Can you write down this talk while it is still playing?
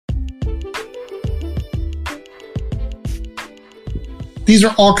these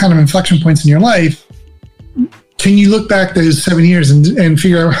are all kind of inflection points in your life. Can you look back those 7 years and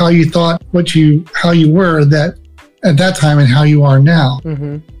figure out how you thought, how you were that at that time and how you are now?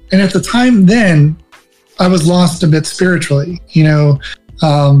 Mm-hmm. And at the time then, I was lost a bit spiritually.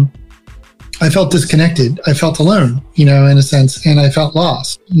 I felt disconnected. I felt alone, in a sense, and I felt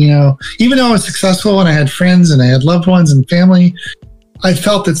lost. Even though I was successful and I had friends and I had loved ones and family, I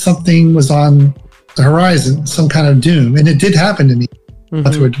felt that something was on the horizon, some kind of doom. And it did happen to me. Mm-hmm.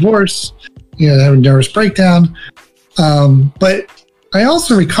 Through a divorce, I had a nervous breakdown. But I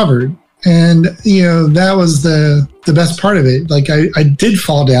also recovered. And, that was the best part of it. Like I did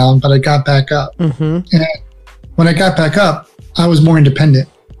fall down, but I got back up. Mm-hmm. And when I got back up, I was more independent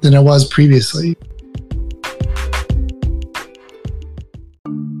than I was previously.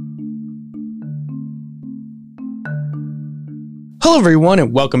 Hello, everyone,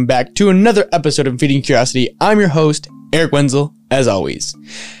 and welcome back to another episode of Feeding Curiosity. I'm your host, Eric Wenzel, as always.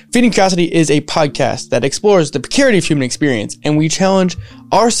 Feeding Curiosity is a podcast that explores the precarity of human experience, and we challenge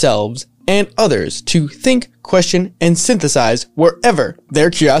ourselves and others to think, question, and synthesize wherever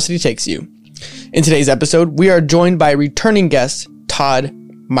their curiosity takes you. In today's episode, we are joined by returning guest, Todd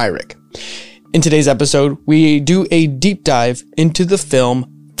Myrick. In today's episode, we do a deep dive into the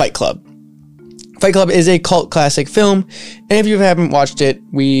film Fight Club. Fight Club is a cult classic film, and if you haven't watched it,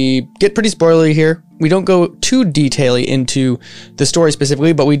 we get pretty spoilery here. We don't go too detailedly into the story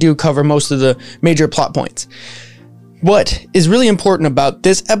specifically, but we do cover most of the major plot points. What is really important about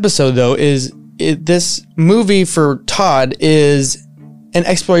this episode, though, is this movie for Todd is an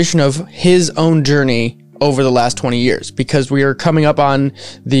exploration of his own journey over the last 20 years, because we are coming up on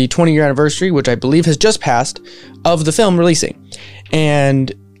the 20-year anniversary, which I believe has just passed, of the film releasing.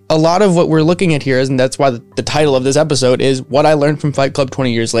 And a lot of what we're looking at here is, and that's why the title of this episode is What I Learned from Fight Club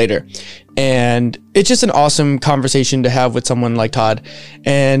 20 Years Later. And it's just an awesome conversation to have with someone like Todd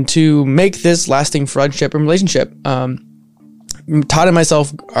and to make this lasting friendship and relationship. Todd and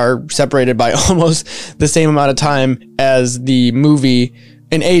myself are separated by almost the same amount of time as the movie,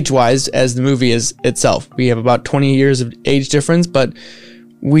 and age-wise, as the movie is itself. We have about 20 years of age difference, but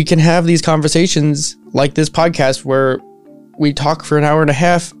we can have these conversations like this podcast where we talk for an hour and a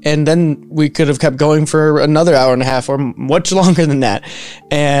half, and then we could have kept going for another hour and a half or much longer than that.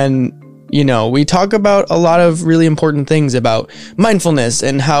 And, we talk about a lot of really important things about mindfulness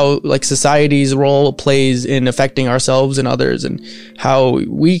and how society's role plays in affecting ourselves and others, and how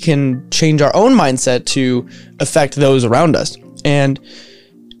we can change our own mindset to affect those around us. And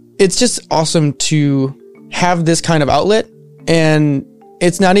it's just awesome to have this kind of outlet. And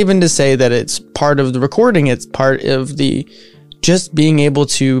it's not even to say that it's part of the recording. It's part of the just being able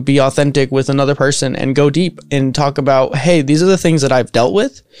to be authentic with another person and go deep and talk about, hey, these are the things that I've dealt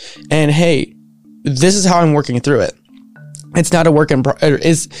with. And hey, this is how I'm working through it. It's not a work in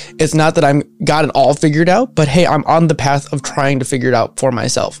it's not that I'm got it all figured out, but hey, I'm on the path of trying to figure it out for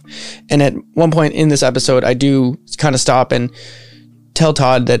myself. And at one point in this episode, I do kind of stop and tell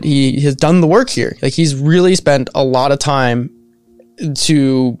Todd that he has done the work here. He's really spent a lot of time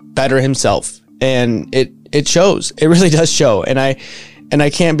to better himself, and it shows. It really does show. And I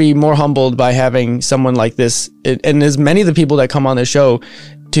can't be more humbled by having someone like this, and as many of the people that come on this show,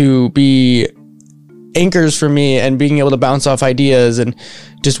 to be anchors for me and being able to bounce off ideas and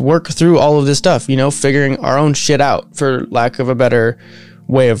just work through all of this stuff, figuring our own shit out, for lack of a better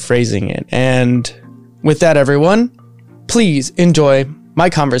way of phrasing it. And with that, everyone, please enjoy my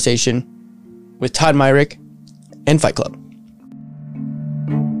conversation with Todd Myrick and Fight Club.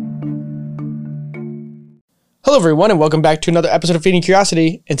 Hello, everyone, and welcome back to another episode of Feeding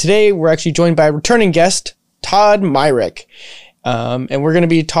Curiosity. And today we're actually joined by a returning guest, Todd Myrick. And we're going to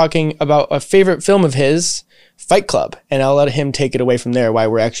be talking about a favorite film of his, Fight Club. And I'll let him take it away from there, why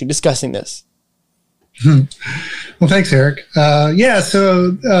we're actually discussing this. Well, thanks, Eric.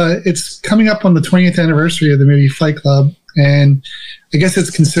 So it's coming up on the 20th anniversary of the movie Fight Club. And I guess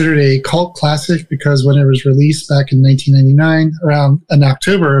it's considered a cult classic because when it was released back in 1999, around in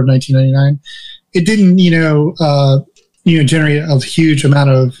October of 1999, it didn't, generate a huge amount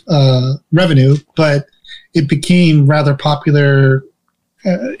of revenue, but it became rather popular,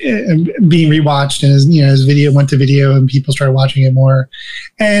 being rewatched, and as video went to video and people started watching it more.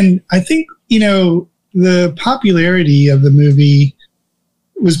 And I think, the popularity of the movie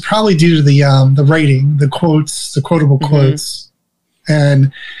was probably due to the writing, the quotes, the quotable quotes.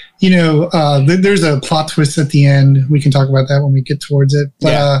 And, there's a plot twist at the end. We can talk about that when we get towards it.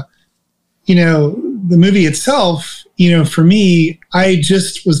 But, the movie itself, for me, I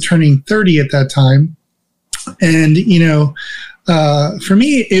just was turning 30 at that time. And, for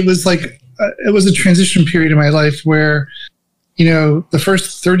me, it was it was a transition period in my life where the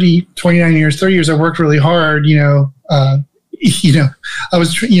first 29 years, 30 years, I worked really hard, I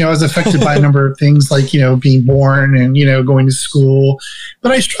was affected by a number of things like, being born and, going to school,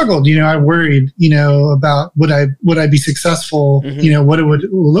 but I struggled, I worried, about would I be successful, what it would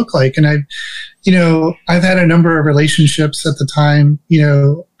look like. And I've had a number of relationships at the time,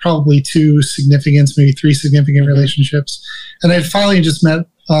 probably 2 significant, maybe 3 significant relationships. And I finally just met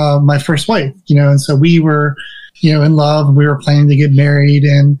my first wife, and so we were, in love, and we were planning to get married.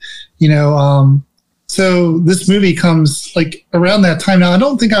 And, so this movie comes like around that time. Now, I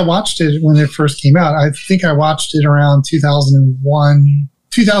don't think I watched it when it first came out. I think I watched it around 2001.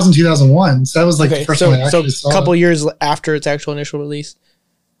 So that was like the first one I actually saw. So a couple years after its actual initial release.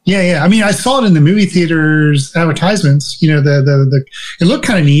 Yeah. I mean, I saw it in the movie theaters advertisements, it looked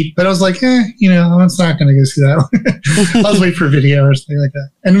kind of neat, but I was like, I'm not going to go see that. I'll just wait for a video or something like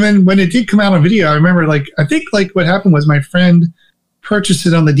that. And when it did come out on video, I remember I think what happened was my friend purchased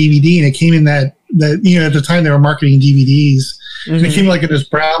it on the DVD, and it came in that at the time they were marketing DVDs, and it came like in this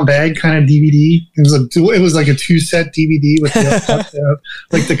brown bag kind of DVD. It was like a 2-set DVD with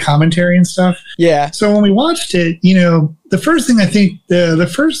like the commentary and stuff. Yeah. So when we watched it, the first thing I think the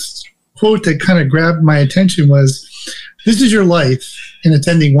first quote that kind of grabbed my attention was, "This is your life, and it's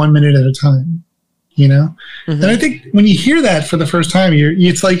ending 1 minute at a time." And I think when you hear that for the first time,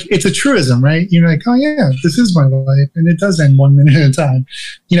 it's like, it's a truism, right? You're like, oh yeah, this is my life, and it does end 1 minute at a time.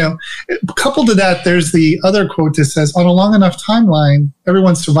 Coupled to that, there's the other quote that says, on a long enough timeline,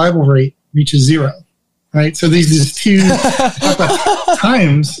 everyone's survival rate reaches 0. Right? So these 2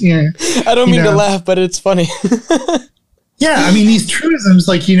 times. I don't mean to laugh, but it's funny. Yeah, I mean, these truisms,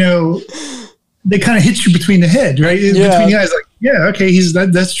 they kind of hit you between the head, right? Yeah. Between the eyes, like, yeah, okay,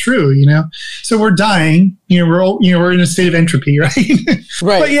 that's true, So we're dying, we're in a state of entropy, right?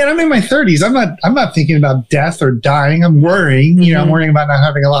 Right. But yeah, I'm in my 30s. I'm not thinking about death or dying. I'm worrying, I'm worrying about not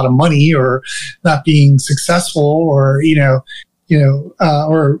having a lot of money or not being successful or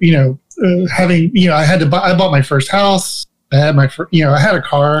having, I bought my first house. I had I had a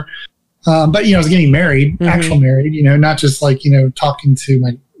car, but I was getting married, actual married, not just talking to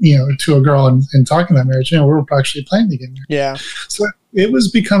my. To a girl and talking about marriage, we were actually planning to get married. Yeah. So it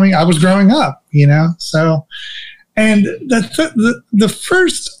was I was growing up, so, and the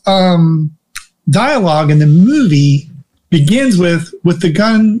first dialogue in the movie begins with the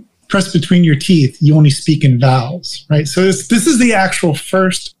gun pressed between your teeth, you only speak in vowels, right? So this is the actual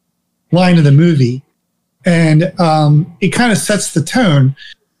first line of the movie. And it kind of sets the tone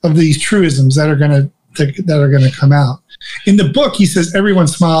of these truisms that are going to come out. In the book, he says everyone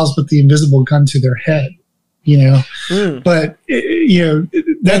smiles but the invisible gun to their head, But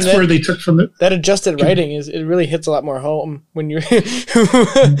that's where they took from it. That adjusted writing it really hits a lot more home when you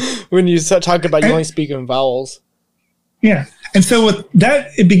when you talk about you only speak in vowels. Yeah, and so with that,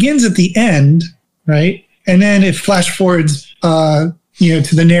 it begins at the end, right, and then it flash forwards, to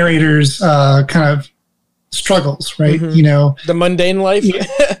the narrator's kind of struggles, right? The mundane life,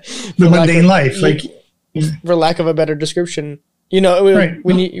 the mundane life, for lack of a better description, right.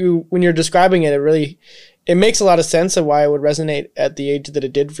 when you're describing it makes a lot of sense of why it would resonate at the age that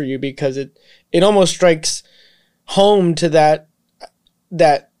it did for you, because it almost strikes home to that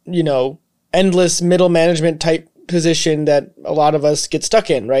endless middle management type position that a lot of us get stuck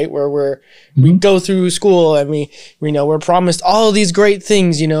in, right? Where we go through school and we're promised all of these great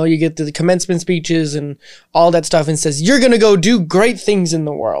things, you get the commencement speeches and all that stuff and says, you're going to go do great things in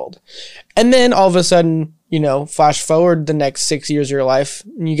the world. And then all of a sudden, flash forward the next 6 years of your life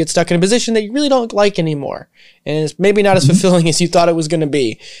and you get stuck in a position that you really don't like anymore. And it's maybe not as fulfilling as you thought it was going to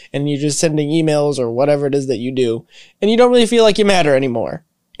be. And you're just sending emails or whatever it is that you do. And you don't really feel like you matter anymore.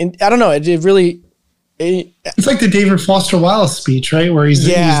 And I don't know, it's like the David Foster Wallace speech, right? Where he's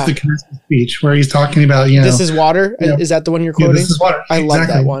the commencement speech, where he's talking about, This is water? Is that the one you're quoting? Yeah, this is water. I love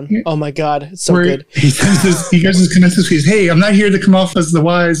that one. Yeah. Oh my God. It's so good. He goes his commencement speech. Hey, I'm not here to come off as the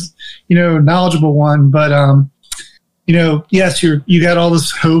wise, knowledgeable one, but, yes, you got all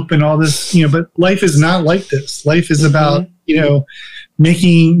this hope and all this, but life is not like this. Life is about,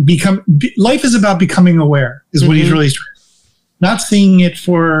 life is about becoming aware is what he's really trying. Not seeing it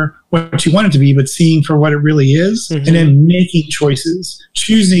for what you want it to be, but seeing for what it really is, and then making choices,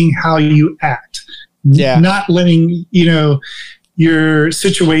 choosing how you act. Yeah. Not letting, your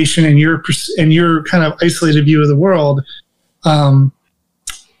situation and your kind of isolated view of the world, don't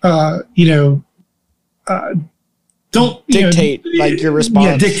dictate your response.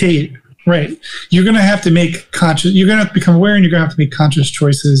 Yeah, dictate. Right. You're going to have to you're going to have to become aware, and you're going to have to make conscious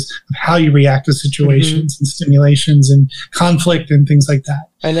choices of how you react to situations and stimulations and conflict and things like that.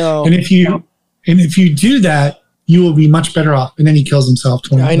 I know. And if you do that, you will be much better off. And then he kills himself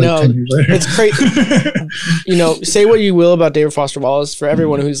 10 years later. It's crazy. Say what you will about David Foster Wallace. For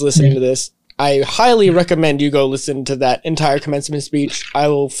everyone who's listening to this, I highly recommend you go listen to that entire commencement speech. I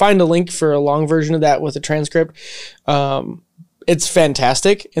will find a link for a long version of that with a transcript. It's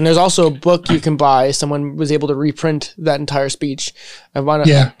fantastic. And there's also a book you can buy. Someone was able to reprint that entire speech. Now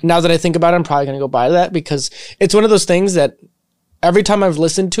that I think about it, I'm probably going to go buy that, because it's one of those things that every time I've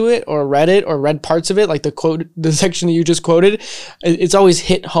listened to it or read parts of it, like the section that you just quoted, it's always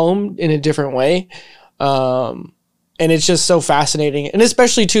hit home in a different way. And it's just so fascinating. And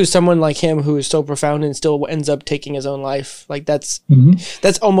especially too, someone like him who is so profound and still ends up taking his own life. Like that's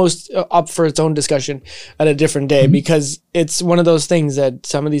almost up for its own discussion at a different day, because it's one of those things that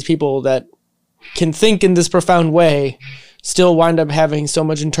some of these people that can think in this profound way still wind up having so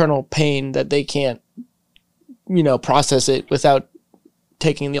much internal pain that they can't, process it without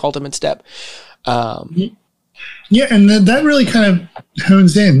taking the ultimate step. Yeah, and that really kind of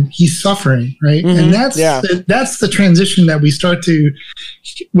hones in. He's suffering, right? And that's the transition that we start to,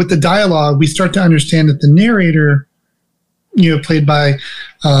 with the dialogue, we start to understand that the narrator, played by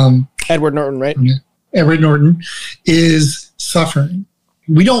Edward Norton, right? Edward Norton, is suffering.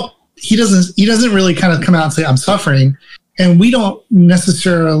 He doesn't really kind of come out and say, I'm suffering. And we don't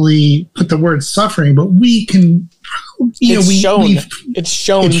necessarily put the word suffering, but we can, it's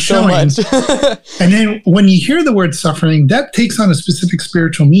shown so much. And then when you hear the word suffering, that takes on a specific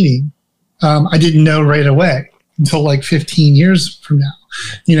spiritual meaning. I didn't know right away until like 15 years from now,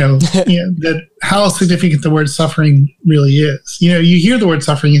 that how significant the word suffering really is. You hear the word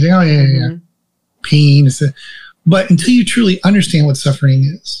suffering, you think, oh yeah, pain. But until you truly understand what suffering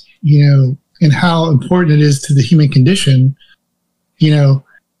is, and how important it is to the human condition,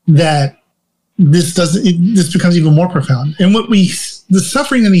 that this becomes even more profound. And the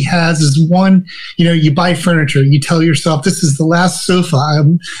suffering that he has is one, you buy furniture, you tell yourself, this is the last sofa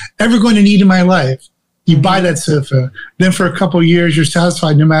I'm ever going to need in my life. You buy that sofa. Then for a couple of years, you're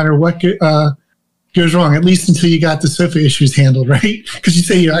satisfied no matter what goes wrong, at least until you got the sofa issues handled, right? Because you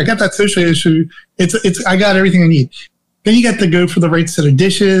say, I got that sofa issue. I got everything I need. Then you got to go for the right set of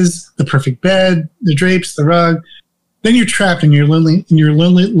dishes, the perfect bed, the drapes, the rug. Then you're trapped in your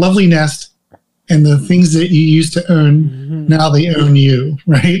lovely nest, and the things that you used to own, now they own you,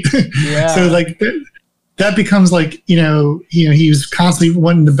 right? Yeah. So like that becomes like, he was constantly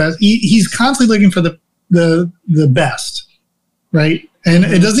wanting the best. He's constantly looking for the best, right? And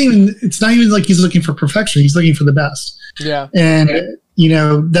it's not even like he's looking for perfection. He's looking for the best. Yeah. And,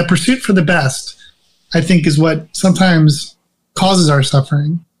 that pursuit for the best, I think, is what sometimes causes our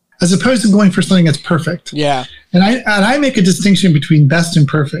suffering, as opposed to going for something that's perfect. Yeah. And I make a distinction between best and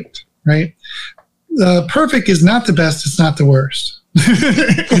perfect, right? Perfect is not the best. It's not the worst.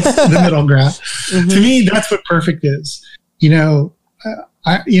 It's the middle ground. To me, that's what perfect is. That's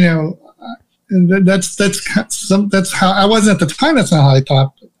how I wasn't at the time. That's not how I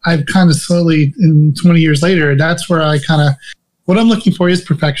thought. I've kind of slowly, in 20 years later, that's where I kind of, what I'm looking for is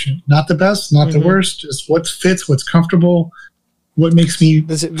perfection, not the best, not the worst, just what fits, what's comfortable, what makes me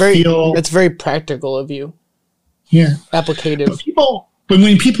feel. That's very practical of you. Yeah. Applicative. But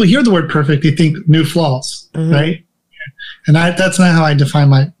when people hear the word perfect, they think no flaws, right? And that's not how I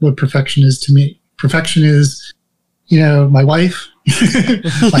define what perfection is to me. Perfection is, my wife,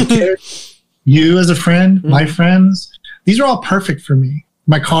 my kids, you as a friend, my friends. These are all perfect for me.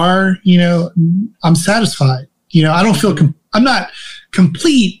 My car, I'm satisfied. I don't feel, I'm not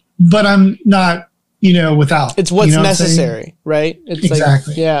complete, but I'm not, without. It's what's necessary, right? It's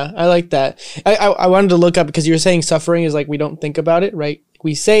exactly. I like that. I wanted to look up, because you were saying suffering is like, we don't think about it, right?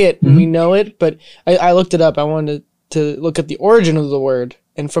 We say it and we know it, but I looked it up. I wanted to look at the origin of the word.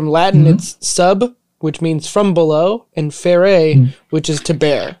 And from Latin, it's sub, which means from below, and fere, which is to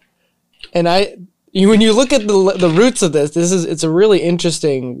bear. And when you look at the roots of it's a really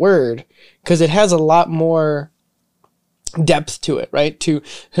interesting word, because it has a lot more depth to it, right? To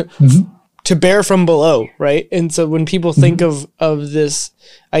bear from below, right? And so when people think of this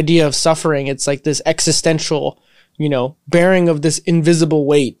idea of suffering, it's like this existential, bearing of this invisible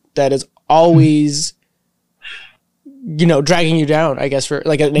weight that is always, dragging you down, I guess, for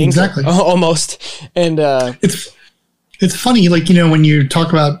like an anchor, almost. And it's funny, like, when you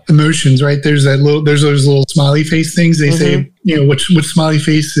talk about emotions, right? There's those little smiley face things. They say, which smiley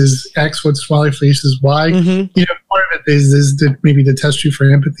face is X, what smiley face is Y. Part of it is maybe to test you for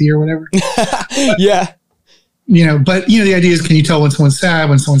empathy or whatever. Yeah. But the idea is, can you tell when someone's sad,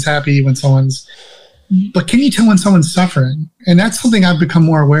 when someone's happy, but can you tell when someone's suffering? And that's something I've become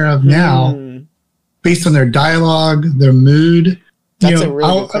more aware of now, based on their dialogue, their mood, That's a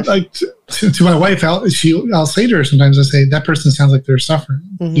really good question. To my wife, I'll say to her sometimes, I say, that person sounds like they're suffering,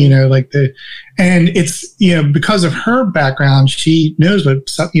 and it's, because of her background, she knows what,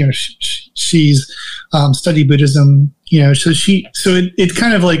 she's studied Buddhism, so it's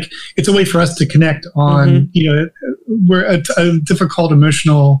kind of like, it's a way for us to connect on, we're a difficult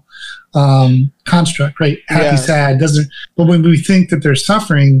emotional construct, right? Happy, sad, but when we think that they're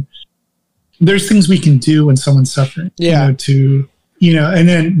suffering, there's things we can do when someone's suffering, and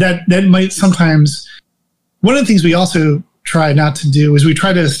then that might sometimes, one of the things we also try not to do is we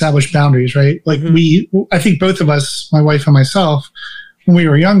try to establish boundaries, right? Like I think both of us, my wife and myself, when we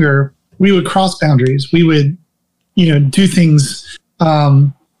were younger, we would cross boundaries. We would, do things,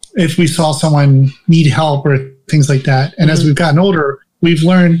 if we saw someone need help or things like that. And as we've gotten older, we've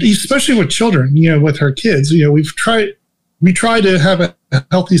learned, especially with children, with our kids, we try to have a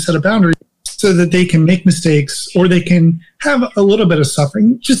healthy set of boundaries so that they can make mistakes or they can have a little bit of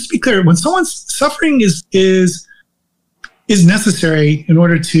suffering. Just to be clear, when someone's suffering is necessary in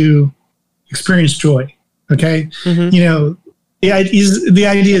order to experience joy. Okay. The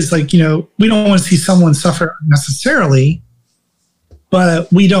idea is like, we don't want to see someone suffer necessarily,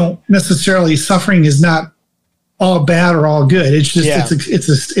 but we don't necessarily, suffering is not all bad or all good. It's just,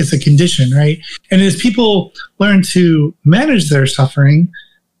 it's a condition, right? And as people learn to manage their suffering,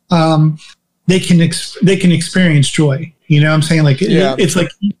 they can experience joy. You know what I'm saying? Like, it's like,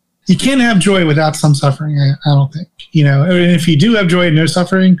 you can't have joy without some suffering. I don't think, and if you do have joy and no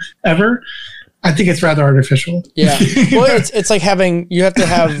suffering ever, I think it's rather artificial. Yeah. Well, it's like you have to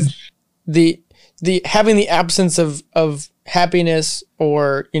have having the absence of happiness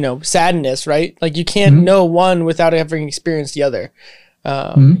or, sadness, right? Like you can't know one without having experienced the other.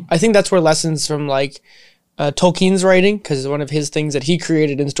 I think that's where lessons from like Tolkien's writing, because one of his things that he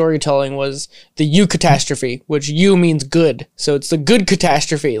created in storytelling was the you catastrophe, which you means good. So it's the good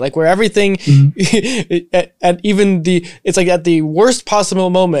catastrophe, like where everything, it's like at the worst possible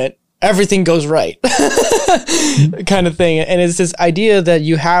moment, everything goes right kind of thing. And it's this idea that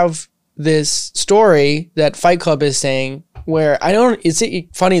you have this story that Fight Club is saying where it's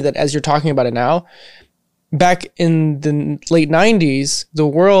funny that as you're talking about it now, back in the late 90s, the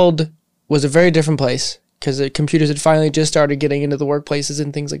world was a very different place because the computers had finally just started getting into the workplaces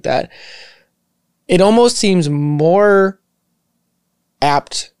and things like that. It almost seems more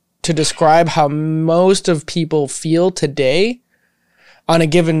apt to describe how most of people feel today on a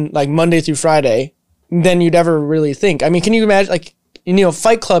given, like Monday through Friday, than you'd ever really think. I mean, can you imagine, like,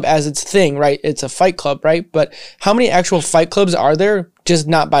 Fight Club as its thing, right? It's a fight club, right? But how many actual fight clubs are there? Just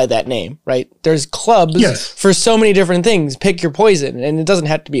not by that name, right? There's clubs for so many different things. Pick your poison, and it doesn't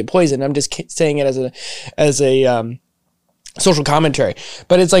have to be a poison. I'm just saying it as a social commentary.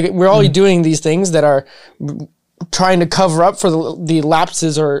 But it's like we're all doing these things that are trying to cover up for the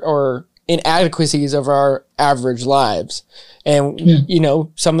lapses or inadequacies of our average lives. And,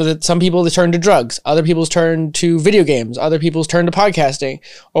 some people, they turn to drugs, other people's turn to video games, other people's turn to podcasting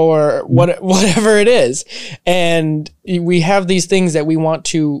or whatever it is. And we have these things that we want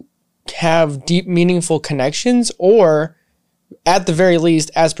to have deep, meaningful connections, or at the very least,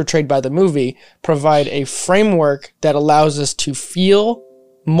 as portrayed by the movie, provide a framework that allows us to feel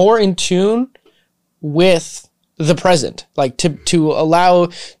more in tune with the present, like to allow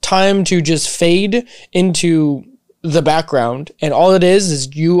time to just fade into the background, and all it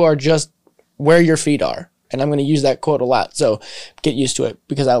is you are just where your feet are. And I'm going to use that quote a lot, so get used to it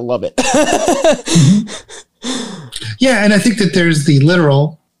because I love it. Yeah, and I think that there's the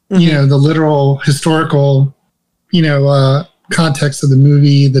literal, the literal historical, context of the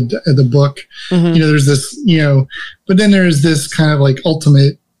movie, the book. There's this, but then there's this kind of like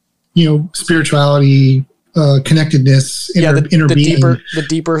ultimate, spirituality, connectedness, inner being, the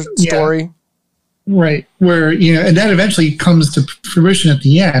deeper story. Right. Where, and that eventually comes to fruition at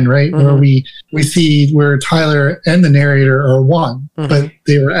the end, right? Where we see where Tyler and the narrator are one, but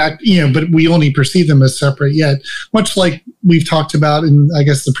they were but we only perceive them as separate yet. Much like we've talked about in, I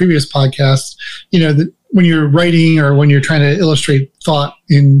guess, the previous podcast, that when you're writing or when you're trying to illustrate thought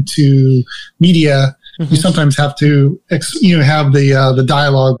into media, you sometimes have to, have the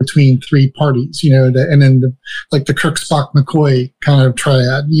dialogue between three parties, and then the Kirk, Spock, McCoy kind of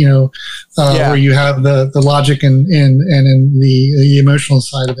triad, where you have the logic and the emotional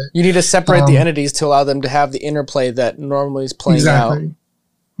side of it. You need to separate the entities to allow them to have the interplay that normally is playing out.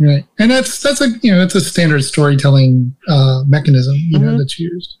 Right, and that's a standard storytelling mechanism, that's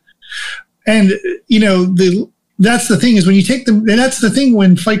used, and that's the thing is when you take them, and that's the thing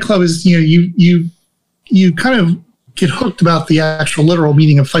when Fight Club is you kind of get hooked about the actual literal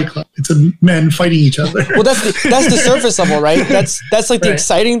meaning of Fight Club. It's men fighting each other. Well, that's the surface level, right? That's like the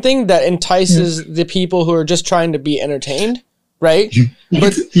exciting thing that entices the people who are just trying to be entertained, right? You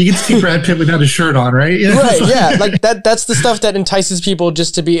get to see Brad Pitt without his shirt on, right? Right, yeah. Like that's the stuff that entices people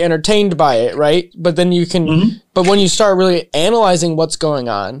just to be entertained by it, right? But then you can, but when you start really analyzing what's going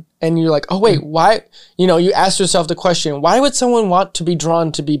on, and you're like, oh wait, why? You ask yourself the question, why would someone want to be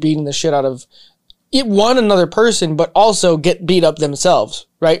drawn to be beating the shit out of another person, but also get beat up themselves,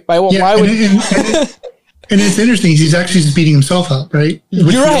 right? Why would? And it's interesting. He's actually just beating himself up, right?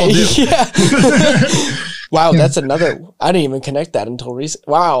 Which you're right. Yeah. Wow, that's another. I didn't even connect that until recent.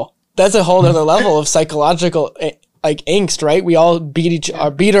 Wow, that's a whole other level of psychological like angst, right? We all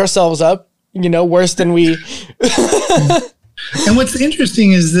beat ourselves up, worse than we. And what's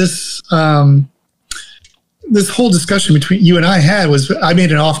interesting is this. This whole discussion between you and I I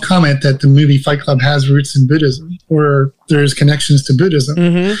made an off comment that the movie Fight Club has roots in Buddhism, or there's connections to Buddhism.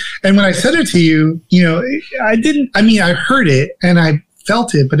 And when I said it to you, I heard it and I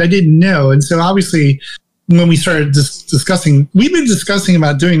felt it, but I didn't know. And so obviously when we started discussing, we've been discussing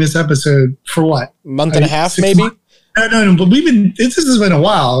about doing this episode for what? Month and a half, maybe? No, but this has been a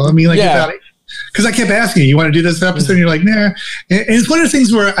while. I mean, about it. Because I kept asking you want to do this episode? And you're like, nah. And it's one of the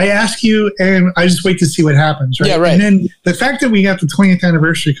things where I ask you and I just wait to see what happens, right? Yeah, right. And then the fact that we got the 20th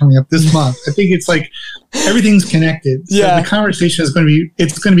anniversary coming up this month, I think it's like everything's connected. So the conversation is going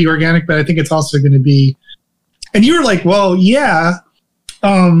to be organic, but I think it's also going to be, and you were like, well, yeah.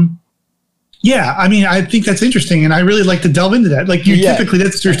 Yeah, I mean, I think that's interesting, and I really like to delve into that. Like, typically,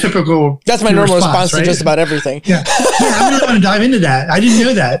 that's your typical. That's my normal response to just about everything. Yeah, I really want to dive into that. I didn't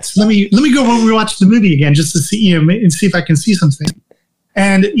know that. So let me go over and watch the movie again just to see, and see if I can see something.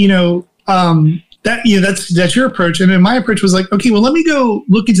 And that's your approach, and then my approach was like, okay, well, let me go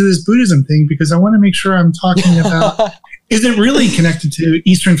look into this Buddhism thing because I want to make sure I'm talking about. Is it really connected to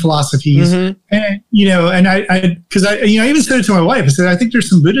Eastern philosophies? And I even said it to my wife. I said, I think there's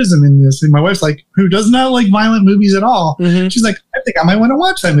some Buddhism in this. And my wife's like, who does not like violent movies at all? She's like, I think I might want to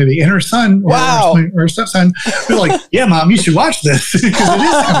watch that movie. And her son or her stepson, they're like, yeah, Mom, you should watch this because it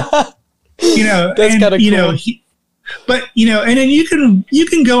is kind of, that's kind of cool. But and then you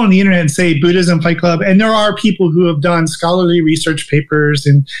can go on the internet and say Buddhism Fight Club, and there are people who have done scholarly research papers,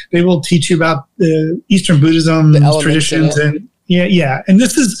 and they will teach you about the Eastern Buddhism traditions, and and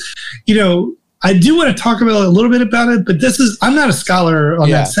this is, I do want to talk about a little bit about it, but I'm not a scholar on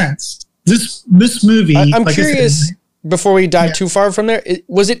that sense. This movie, I'm curious. Before we dive too far from there,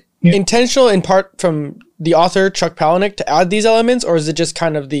 was it intentional in part from the author Chuck Palahniuk to add these elements, or is it just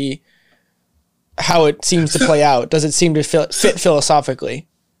kind of how it seems to play out? Does it seem to fit philosophically?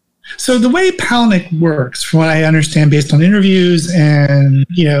 So the way Palahniuk works, from what I understand based on interviews and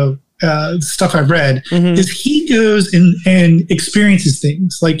stuff I've read, is he goes and experiences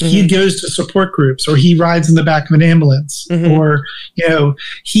things. Like he goes to support groups, or he rides in the back of an ambulance, or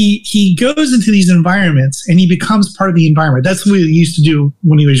he goes into these environments and he becomes part of the environment. That's what he used to do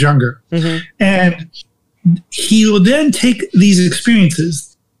when he was younger. And he will then take these experiences,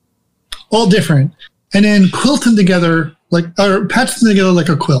 all different, and then quilt them together or patch them together like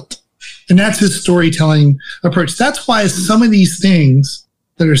a quilt. And that's his storytelling approach. That's why some of these things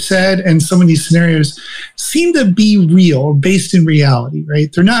that are said and some of these scenarios seem to be real, based in reality,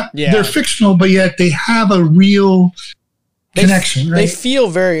 right? They're not, they're fictional, but yet they have a real connection, right? They feel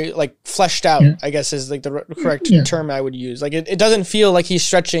very fleshed out, I guess is the correct term I would use. It doesn't feel like he's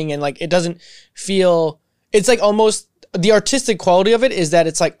stretching, and it doesn't feel, it's almost, the artistic quality of it is that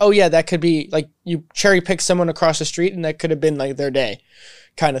it's that could be you cherry pick someone across the street and that could have been their day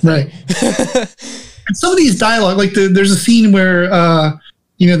kind of thing. Right. And some of these dialogue, there's a scene where,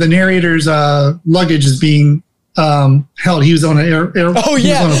 the narrator's luggage is being held. He was on an air. Oh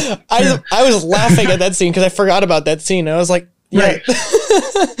yeah. I was laughing at that scene because I forgot about that scene. I was like, right.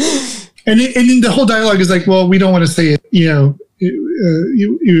 And then the whole dialogue is well, we don't want to say it,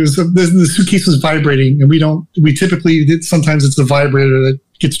 the suitcase was vibrating, and we typically, sometimes it's the vibrator that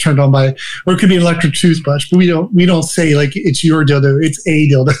gets turned on or it could be an electric toothbrush, but we don't say it's your dildo, it's a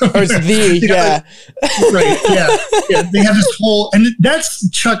dildo. Or it's right. Yeah. They have this whole, and that's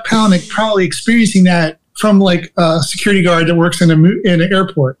Chuck Palahniuk probably experiencing that from a security guard that works in an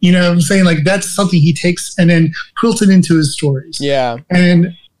airport. You know what I'm saying? That's something he takes and then quilts it into his stories. Yeah.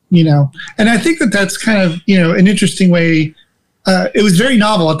 And, and I think that's kind of, an interesting way. It was very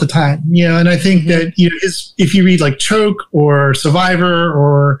novel at the time, and I think that, if you read Choke or Survivor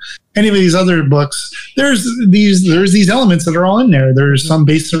or any of these other books, there's these elements that are all in there. There's some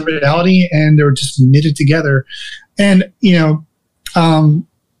based in reality, and they're just knitted together. And,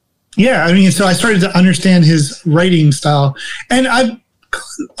 Yeah, I mean, so I started to understand his writing style, and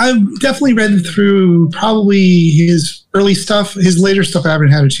I've definitely read through probably his early stuff. His later stuff, I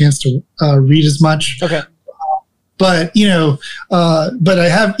haven't had a chance to read as much. Okay. But but I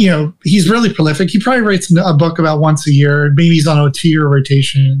have, he's really prolific. He probably writes a book about once a year. Maybe he's on a 2-year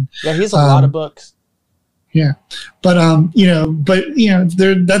rotation. Yeah, he has a lot of books. Yeah, but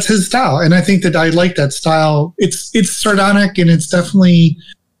that's his style, and I think that I like that style. It's sardonic, and it's definitely.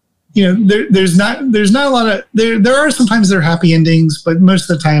 There's not a lot of there are sometimes there are happy endings, but most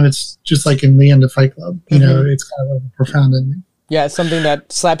of the time it's just like in the end of Fight Club. It's kind of a profound ending. Yeah, it's something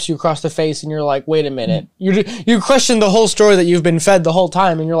that slaps you across the face, and you're like, "Wait a minute!" You question the whole story that you've been fed the whole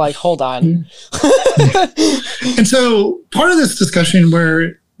time, and you're like, "Hold on." And so part of this discussion,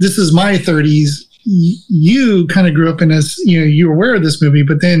 where this is my 30s, you kind of grew up in this. You were aware of this movie,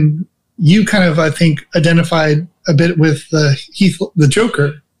 but then you kind of, I think, identified a bit with the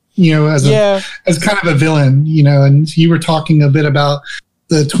Joker. As kind of a villain, and you were talking a bit about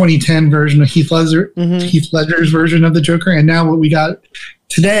the 2010 version of Heath Ledger's version of the Joker, and now what we got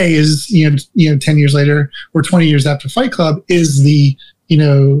today is 10 years later or 20 years after Fight Club is the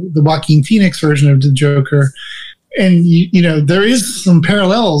Joaquin Phoenix version of the Joker, and there is some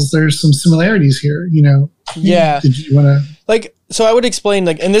parallels, there's some similarities here. Yeah. Did you want to? So I would explain,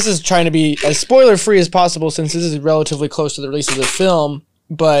 and this is trying to be as spoiler free as possible since this is relatively close to the release of the film.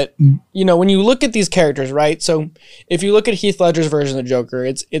 But, when you look at these characters, right? So if you look at Heath Ledger's version of the Joker,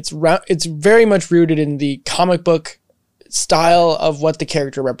 it's very much rooted in the comic book style of what the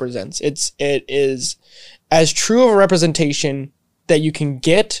character represents. It is as true of a representation that you can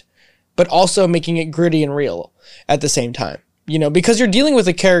get, but also making it gritty and real at the same time. Because you're dealing with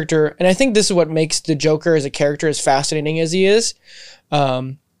a character, and I think this is what makes the Joker as a character as fascinating as he is.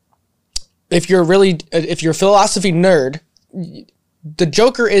 If you're a philosophy nerd, the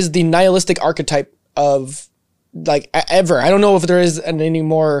Joker is the nihilistic archetype of ever. I don't know if there is any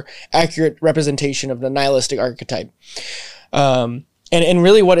more accurate representation of the nihilistic archetype. And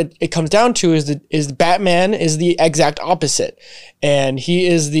really what it comes down to is Batman is the exact opposite. And he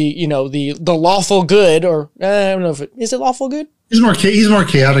is the lawful good, or I don't know if is it lawful good? He's more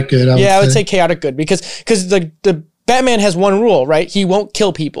chaotic good. I would say chaotic good because the Batman has one rule, right? He won't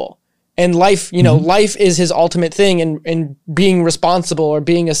kill people. And life, life is his ultimate thing, and being responsible or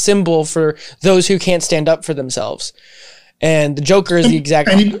being a symbol for those who can't stand up for themselves. And the Joker is the exact.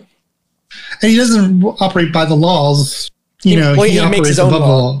 And he doesn't operate by the laws. He makes his own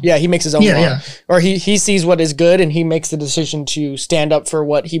law. Yeah, he makes his own law. Yeah. Or he sees what is good, and he makes the decision to stand up for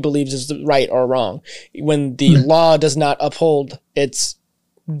what he believes is right or wrong. When the law does not uphold its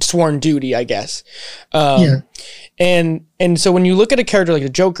sworn duty, I guess. And so when you look at a character like the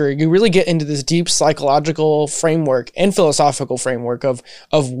Joker, you really get into this deep psychological framework and philosophical framework of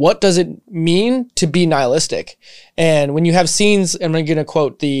what does it mean to be nihilistic. And when you have scenes, I'm going to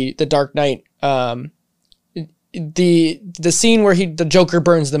quote the Dark Knight, the scene where the Joker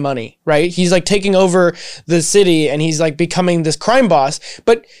burns the money, right? He's taking over the city, and he's becoming this crime boss,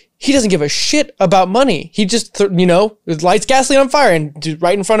 but he doesn't give a shit about money. He just, lights gasoline on fire and just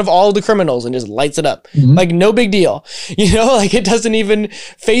right in front of all the criminals and just lights it up. Mm-hmm. No big deal. It doesn't even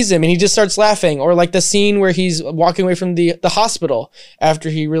faze him, and he just starts laughing. Or the scene where he's walking away from the hospital after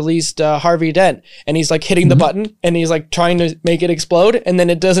he released Harvey Dent, and he's hitting the button, and he's trying to make it explode, and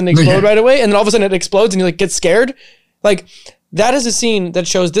then it doesn't explode right away, and then all of a sudden it explodes, and he gets scared. That is a scene that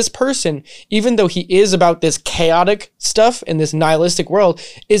shows this person, even though he is about this chaotic stuff in this nihilistic world,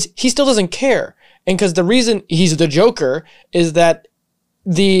 he still doesn't care. And because the reason he's the Joker is that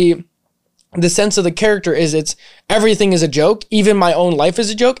the sense of the character is everything is a joke. Even my own life is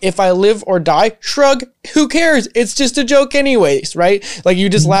a joke. If I live or die, shrug, who cares? It's just a joke anyways, right? You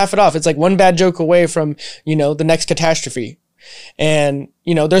just laugh it off. It's one bad joke away from, the next catastrophe. And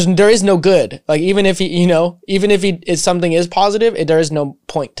there is no good. Even if something is positive, there is no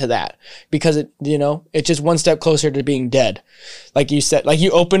point to that, because it's just one step closer to being dead, like you said, like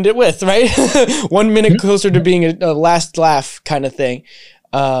you opened it with, right? 1 minute closer to being a last laugh kind of thing.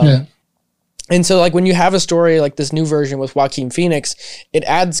 And so when you have a story like this new version with Joaquin Phoenix, it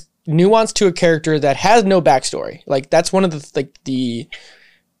adds nuance to a character that has no backstory. That's one of the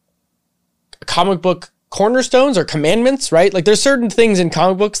comic book cornerstones or commandments, right? There's certain things in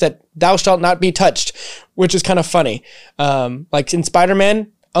comic books that thou shalt not be touched, which is kind of funny. In Spider-Man,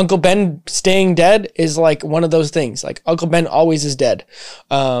 Uncle Ben staying dead is one of those things. Uncle Ben always is dead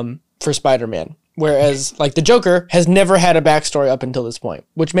for Spider-Man. Whereas, like, the Joker has never had a backstory up until this point,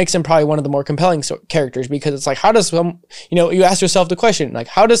 which makes him probably one of the more compelling characters, because it's like, how does you ask yourself the question, like,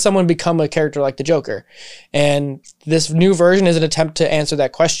 how does someone become a character like the Joker? And this new version is an attempt to answer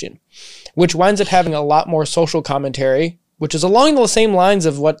that question, which winds up having a lot more social commentary, which is along the same lines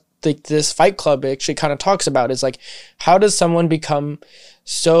of what this Fight Club actually kind of talks about, is like, how does someone become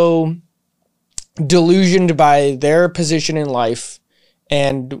so delusioned by their position in life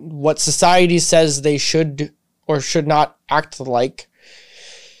and what society says they should or should not act like,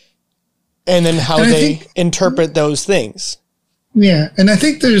 and then how they interpret those things. Yeah, and I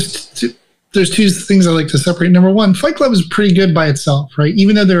think there's two things I like to separate. Number one, Fight Club is pretty good by itself, right?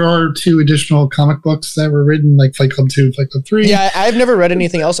 Even though there are 2 additional comic books that were written, like Fight Club 2, Fight Club 3. Yeah, I've never read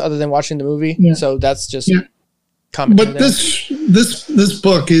anything else other than watching the movie, so that's just... Yeah. But this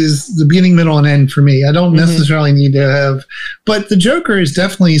book is the beginning, middle, and end for me. I don't necessarily need to have, but the Joker is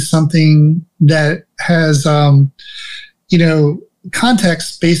definitely something that has,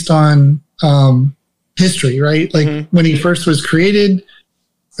 context based on history, right? Like when he first was created,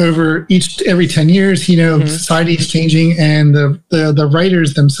 every 10 years, society is changing, and the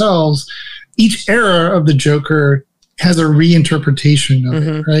writers themselves, each era of the Joker has a reinterpretation of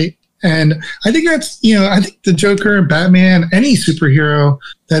it, right? And I think that's, I think the Joker, Batman, any superhero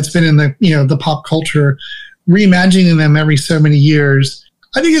that's been in the pop culture, reimagining them every so many years,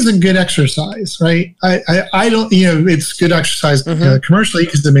 I think is a good exercise, right? I don't, it's good exercise commercially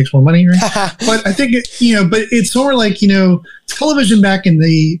because it makes more money, right? But I think, but it's more like, television back in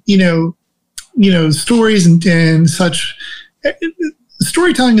the, stories and such.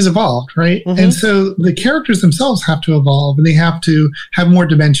 Storytelling has evolved, right? And so the characters themselves have to evolve, and they have to have more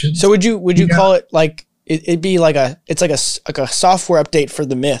dimensions. So would you call it like it'd be like a software update for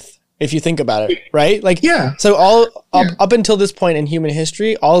the myth, if you think about it, right? Like, yeah. So up until this point in human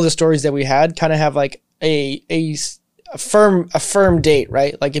history, all of the stories that we had kind of have like a firm date,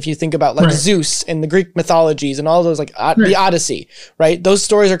 right? Like if you think about like Zeus and the Greek mythologies and all those, like the Odyssey, right? Those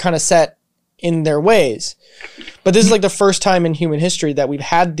stories are kind of set in their ways. But this is like the first time in human history that we've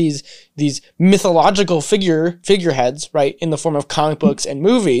had these mythological figureheads, right, in the form of comic books and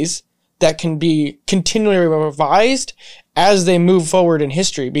movies that can be continually revised as they move forward in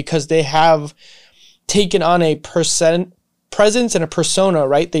history, because they have taken on a presence and a persona,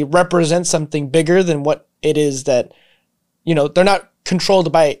 right? They represent something bigger than what it is that, they're not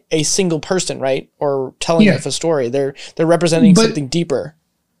controlled by a single person, right? Or telling of a story. They're representing something deeper.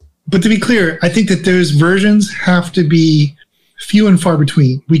 But to be clear, I think that those versions have to be few and far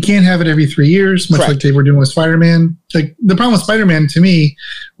between. We can't have it every 3 years, much like they were doing with Spider-Man. Like the problem with Spider-Man to me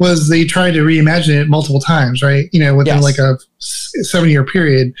was they tried to reimagine it multiple times, right? Within like a 7-year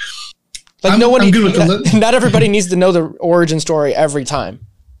period. Like not everybody needs to know the origin story every time.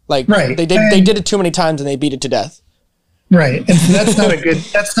 Like they did it too many times and they beat it to death. Right. And so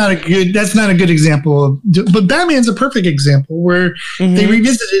that's not a good example but Batman's a perfect example where they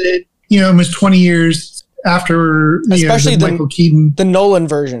revisited it, almost 20 years after, especially Michael Keaton. The Nolan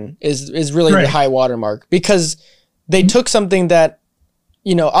version is really the high watermark, because they took something that,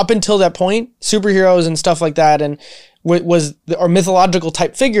 up until that point, superheroes and stuff like that, and or mythological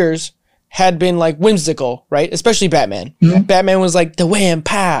type figures had been like whimsical, right? Especially Batman. Batman was like the wham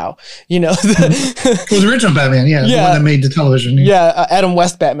pow, It was original Batman, the one that made the television. Adam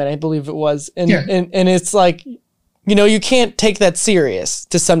West Batman, I believe it was. And it's like, you can't take that serious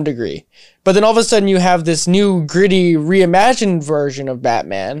to some degree. But then all of a sudden you have this new gritty reimagined version of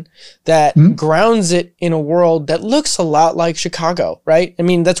Batman that grounds it in a world that looks a lot like Chicago, right? I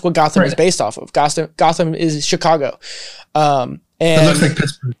mean, that's what Gotham is based off of. Gotham is Chicago. And it looks like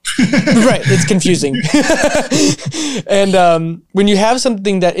Pittsburgh. Right. It's confusing. And when you have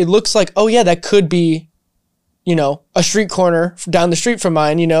something that it looks like, oh yeah, that could be, a street corner down the street from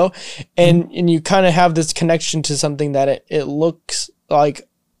mine, and you kind of have this connection to something that it looks like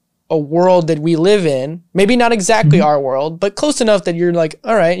a world that we live in. Maybe not exactly our world, but close enough that you're like,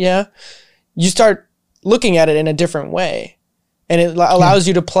 all right, yeah. You start looking at it in a different way. And it allows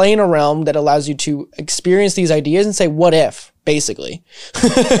you to play in a realm that allows you to experience these ideas and say, what if, basically.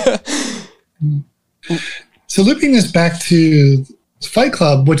 So looping this back to Fight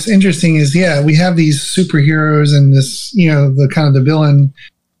Club, what's interesting is, we have these superheroes and this, the kind of the villain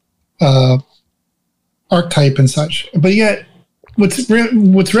archetype and such. But yet,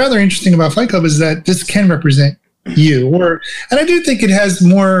 what's rather interesting about Fight Club is that this can represent you, and I do think it has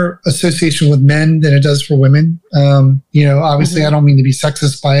more association with men than it does for women. Obviously I don't mean to be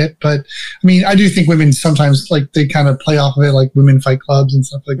sexist by it, but I mean, I do think women sometimes like they kind of play off of it, like women fight clubs and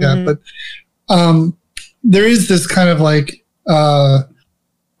stuff like that. But there is this kind of like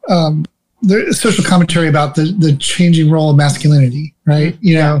the social commentary about the changing role of masculinity, right?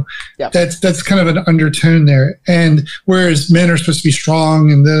 That's kind of an undertone there. And whereas men are supposed to be strong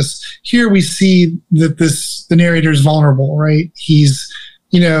in this, here we see that the narrator is vulnerable, right? He's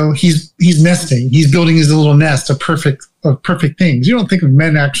nesting. He's building his little nest of perfect things. You don't think of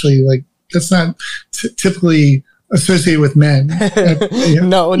men actually like that's not typically associated with men.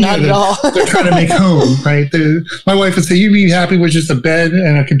 No, not at all. They're trying to make home, right? My wife would say, "You'd be happy with just a bed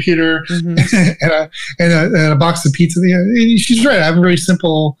and a computer and a box of pizza." And she's right. I have a very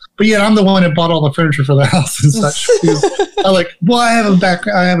simple, but yet I'm the one that bought all the furniture for the house and such. I have a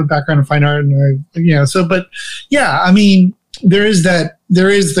background in fine art, and I mean, there is this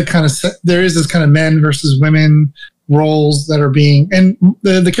kind of men versus women roles that are being, and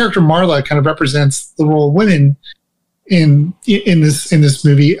the character Marla kind of represents the role of women in this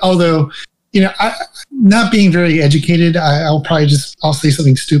movie. Although, not being very educated, I'll say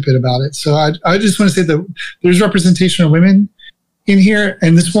something stupid about it. So I just want to say that there's representation of women in here,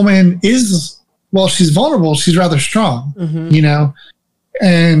 and this woman is, while she's vulnerable, she's rather strong,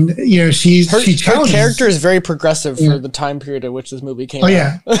 and she challenges. Her character is very progressive for the time period at which this movie came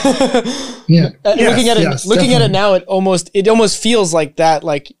out. Looking at it now, it almost feels like that.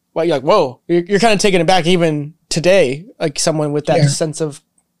 Like you're like, whoa, you're kind of taken aback even today, like someone with that sense of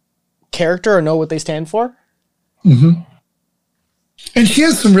character or know what they stand for. Mm-hmm. And she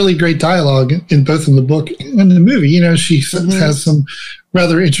has some really great dialogue in both in the book and the movie. She has some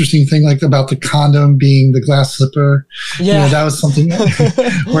rather interesting thing like about the condom being the glass slipper. Yeah. That was something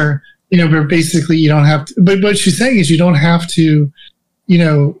where basically you don't have to, but what she's saying is you don't have to,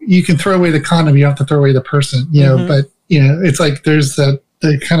 you can throw away the condom. You don't have to throw away the person, but it's like, there's the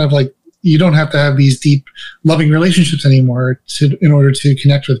kind of like, you don't have to have these deep loving relationships anymore in order to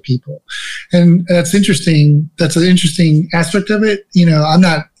connect with people. And that's interesting. That's an interesting aspect of it.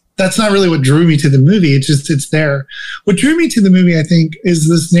 That's not really what drew me to the movie. It's there. What drew me to the movie, I think, is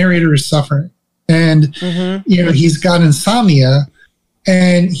this narrator is suffering, and he's got insomnia,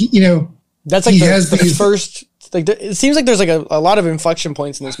 and that's like the first. Like it seems like there's like a lot of inflection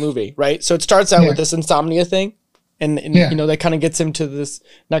points in this movie, right? So it starts out with this insomnia thing, and that kind of gets him to this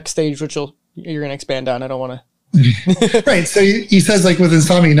next stage, which you're going to expand on. I don't want to. Right. So he says, like, with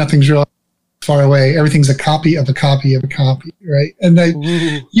insomnia, nothing's real far away. Everything's a copy of a copy of a copy, right? And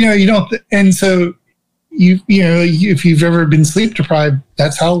you don't. And so if you've ever been sleep deprived,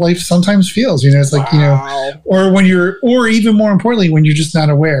 that's how life sometimes feels. It's like or even more importantly, when you're just not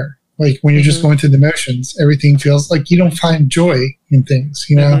aware. Like when you're just going through the motions, everything feels like you don't find joy in things,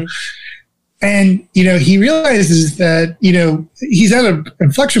 And, he realizes that, he's at an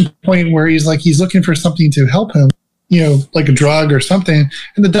inflection point where he's looking for something to help him, like a drug or something.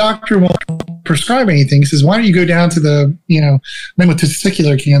 And the doctor won't prescribe anything. He says, why don't you go down to the, men with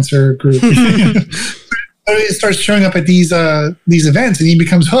testicular cancer group? So he starts showing up at these events and he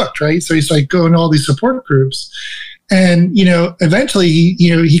becomes hooked, right? So he's like going to all these support groups. And, eventually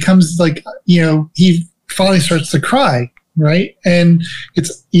he comes he finally starts to cry. Right. And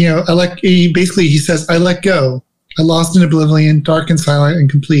it's, he says, I let go. I lost in oblivion, dark and silent and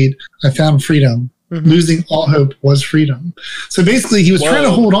complete. I found freedom. Losing all hope was freedom. So basically he was trying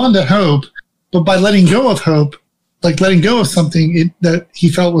to hold on to hope, but by letting go of hope, like letting go of something that he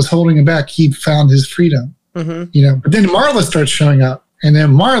felt was holding him back, he found his freedom, but then Marla starts showing up, and then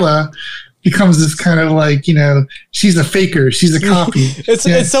Marla becomes this kind of like, she's a faker. She's a copy.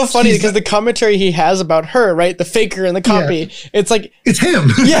 It's so funny because the commentary he has about her, right? The faker and the copy. It's like, it's him.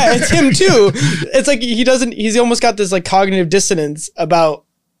 Yeah, it's him too. It's like he's almost got this like cognitive dissonance about,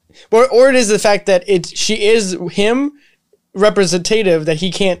 or it is the fact that she is him representative, that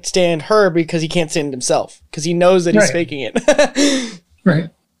he can't stand her because he can't stand himself because he knows that he's faking it.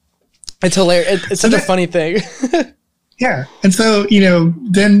 Right. It's hilarious. It's such a funny thing. Yeah. And so,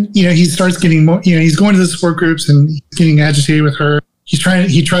 then, he starts getting more, he's going to the support groups and he's getting agitated with her. He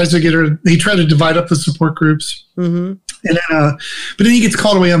tries to divide up the support groups. And then, but then he gets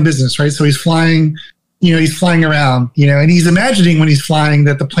called away on business, right? So he's flying, he's flying around, and he's imagining when he's flying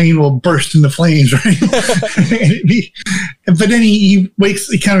that the plane will burst into flames, right? But then he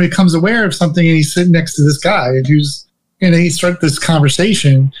kind of becomes aware of something, and he's sitting next to this guy and he starts this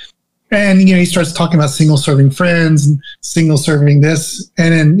conversation. And, he starts talking about single serving friends and single serving this.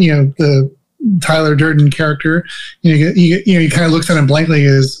 And then, the Tyler Durden character, he kind of looks at him blankly.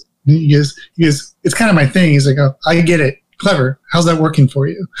 He goes, it's kind of my thing. He's like, oh, I get it. Clever. How's that working for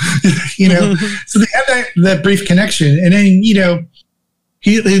you? So they have that brief connection. And then,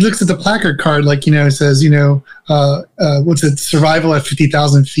 he looks at the placard card, like, it says, what's it? Survival at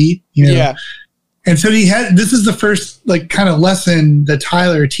 50,000 feet, And so this is the first like kind of lesson that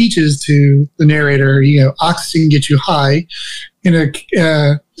Tyler teaches to the narrator. Oxygen gets you high in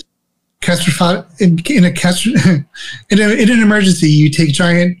an emergency. You take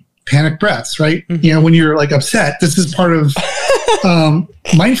giant panic breaths, right? Mm-hmm. When you're like upset, this is part of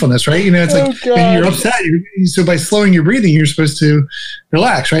mindfulness, right? It's like when you're upset, so by slowing your breathing, you're supposed to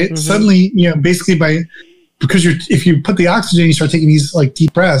relax, right? Mm-hmm. Suddenly, basically because if you put the oxygen, you start taking these like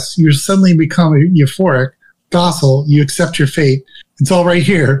deep breaths, you suddenly become euphoric, docile. You accept your fate. It's all right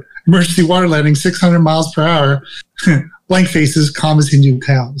here. Emergency water landing, 600 miles per hour, blank faces, calm as Hindu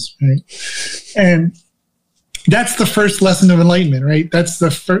cows, right? And that's the first lesson of enlightenment, right? That's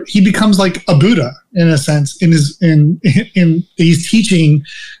the first. He becomes like a Buddha in a sense. He's teaching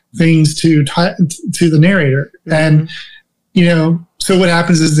things to the narrator, and so what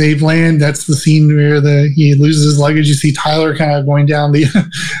happens is they land. That's the scene where he loses his luggage. You see Tyler kind of going down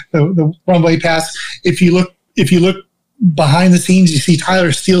the runway pass. If you look behind the scenes, you see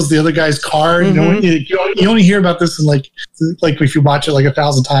Tyler steals the other guy's car. Mm-hmm. You only hear about this in like if you watch it like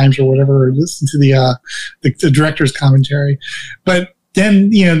 1,000 times or whatever, or listen to the director's commentary. But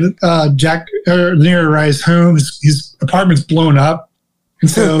then Jack or the narrator arrives home. His apartment's blown up,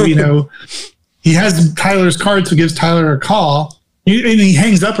 and so he has Tyler's card, so gives Tyler a call. And he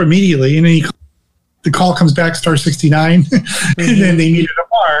hangs up immediately, and then the call comes back, star 69, mm-hmm. and then they meet at a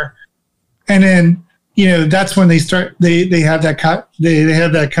bar, and then that's when they start. They have that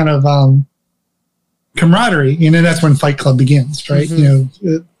kind of camaraderie, and then that's when Fight Club begins, right?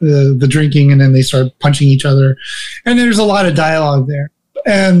 Mm-hmm. The drinking, and then they start punching each other, and there's a lot of dialogue there.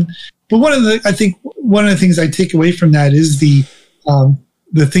 But one of the things I take away from that is the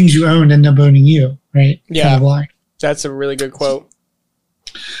things you own end up owning you, right? Yeah, kind of line. That's a really good quote.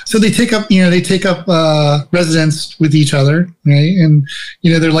 So they take up residence with each other, right? And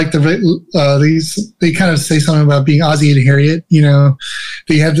they're like they kind of say something about being Ozzie and Harriet.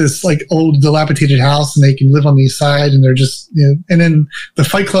 They have this like old dilapidated house, and they can live on the east side, and they're just and then the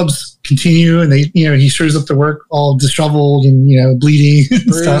fight clubs continue, and he shows up to work all disheveled and bleeding and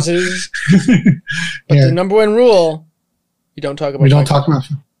bruises. Stuff. But the number one rule: you don't talk about. We don't talk about.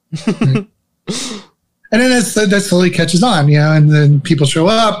 Right. And then that slowly catches on, and then people show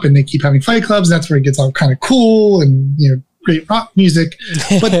up and they keep having fight clubs. And that's where it gets all kind of cool and, great rock music.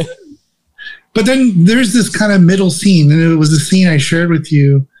 But then there's this kind of middle scene, and it was the scene I shared with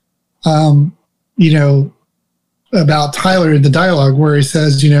you, about Tyler in the dialogue where he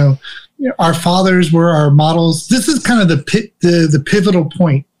says, our fathers were our models. This is kind of the pivotal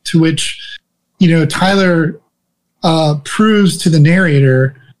point to which, Tyler proves to the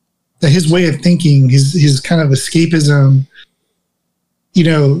narrator that his way of thinking, his kind of escapism,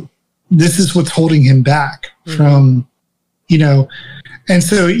 this is what's holding him back from, and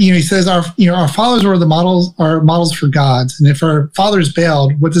so, he says our fathers were are models for gods. And if our fathers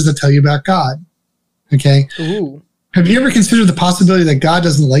bailed, what does that tell you about God? Okay. Ooh. Have you ever considered the possibility that God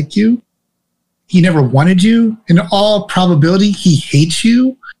doesn't like you? He never wanted you. In all probability, he hates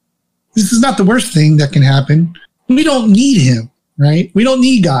you. This is not the worst thing that can happen. We don't need him. Right? We don't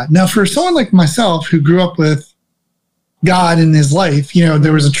need God. Now, for someone like myself who grew up with God in his life,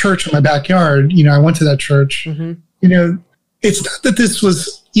 there was a church in my backyard. I went to that church. Mm-hmm. It's not that this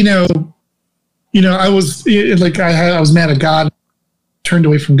was, I was like, I was mad at God, turned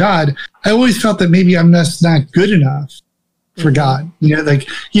away from God. I always felt that maybe I'm just not good enough for God.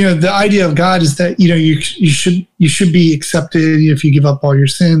 The idea of God is that, you should be accepted if you give up all your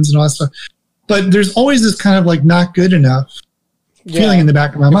sins and all that stuff. But there's always this kind of like not good enough feeling in the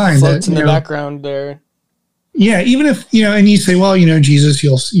back of my mind. Floats in the background there. Yeah, even if, and you say, well, Jesus,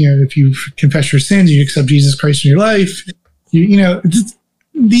 if you confess your sins, you accept Jesus Christ in your life,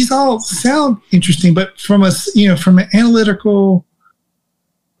 these all sound interesting, but from from an analytical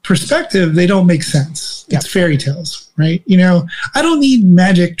perspective, they don't make sense. It's fairy tales, right? I don't need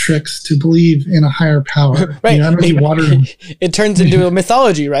magic tricks to believe in a higher power. Right. I don't need water. It turns into a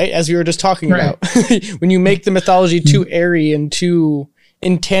mythology, right? As we were just talking about. When you make the mythology too airy and too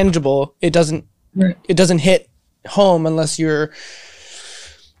intangible, it doesn't hit home unless you're,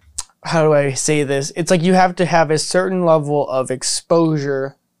 how do I say this? It's like you have to have a certain level of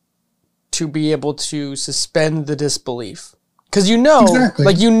exposure to be able to suspend the disbelief. Because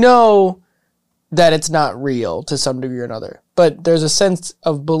that it's not real to some degree or another. But there's a sense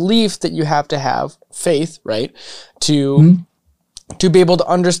of belief that you have to have, faith, right? To be able to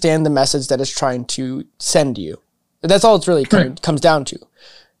understand the message that it's trying to send you. That's all it's really comes down to.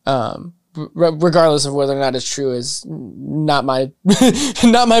 Regardless of whether or not it's true is not my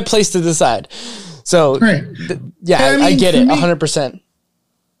not my place to decide. So, I get it 100%.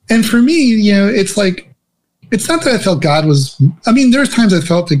 And for me, you know, it's like, it's not that I felt God was, I mean, there's times I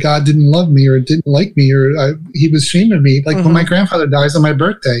felt that God didn't love me or didn't like me or he was ashamed of me. Like when my grandfather dies on my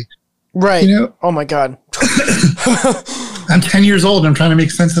birthday. Right. You know? Oh my God. I'm 10 years old and I'm trying to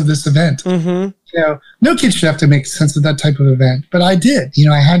make sense of this event. You know, no kid should have to make sense of that type of event, but I did. You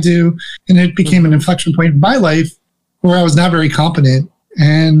know, I had to, and it became an inflection point in my life where I was not very competent.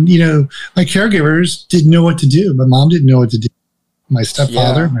 And, you know, my caregivers didn't know what to do. My mom didn't know what to do. My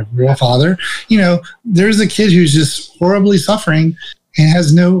stepfather, my real father, you know, there's a kid who's just horribly suffering and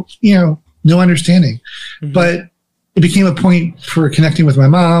has no, you know, no understanding. But it became a point for connecting with my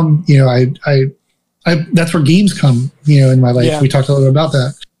mom. You know, I that's where games come, you know, in my life. We talked a little bit about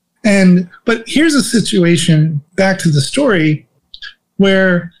that. But here's a situation, back to the story,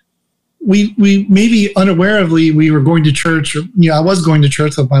 where we maybe unawarely, we were going to church, or, you know, I was going to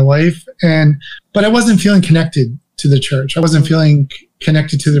church with my wife, but I wasn't feeling connected to the church. I wasn't feeling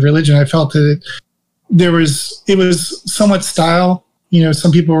connected to the religion. I felt that it was somewhat style. You know,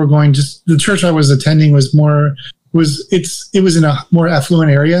 some people were going, just the church I was attending was it was in a more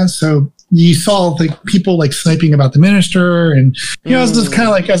affluent area. So you saw like people like sniping about the minister, and you know, it was just kind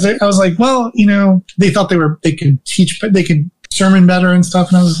of like, I was like, well, you know, they thought they could teach, but they could sermon better and stuff.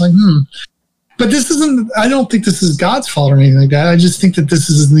 And I was like, but this isn't, I don't think this is God's fault or anything like that. I just think that this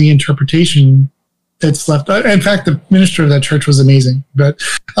is the interpretation that's left. In fact, the minister of that church was amazing, but,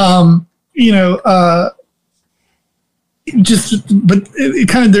 you know, but it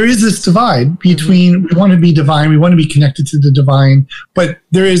kind of, there is this divide between, we want to be divine, we want to be connected to the divine, but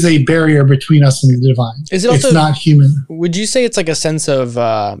there is a barrier between us and the divine. Is it also, it's not human. Would you say it's like a sense of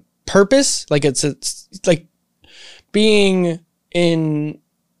purpose? Like it's like being in,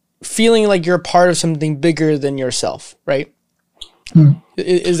 feeling like you're a part of something bigger than yourself, right?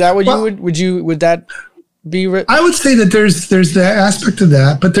 Is that what would that be? I would say that there's that aspect of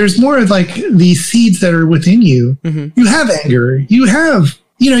that, but there's more like the seeds that are within you. You have anger, you have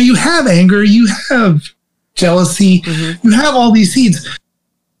anger, you have jealousy, you have all these seeds.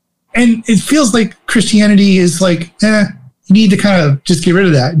 And it feels like Christianity is like, you need to kind of just get rid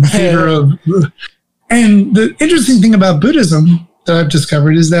of that in favor of. And the interesting thing about Buddhism that I've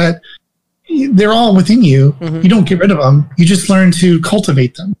discovered is that they're all within you. You don't get rid of them. You just learn to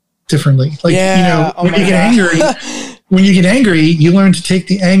cultivate them differently. Like, you know, when you get angry, you learn to take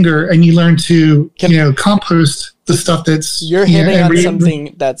the anger and you learn to, you know, compost the stuff that's, you're hitting on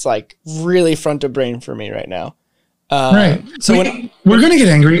something that's like really front of brain for me right now. Right. So we're going to get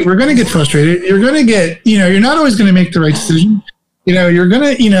angry. We're going to get frustrated. You're going to get, you know, you're not always going to make the right decision. You know, you're going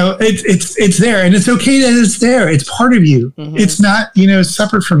to, you know, it's there, and it's okay that it's there. It's part of you. It's not, you know,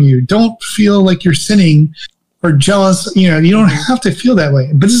 separate from you. Don't feel like you're sinning or jealous. You know, you don't have to feel that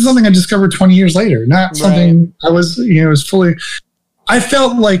way. But this is something I discovered 20 years later, not something I was, you know, was fully, I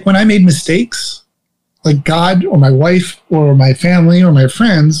felt like when I made mistakes, like God or my wife or my family or my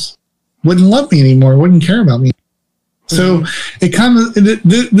friends wouldn't love me anymore, wouldn't care about me. So it kind of,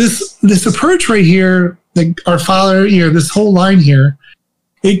 this approach right here, like our Father, you know, this whole line here,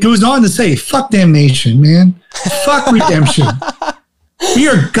 it goes on to say, fuck damnation, man. Fuck redemption. We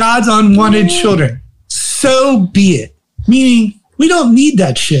are God's unwanted children. So be it. Meaning, we don't need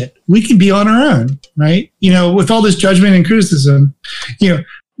that shit. We can be on our own, right? You know, with all this judgment and criticism, you know,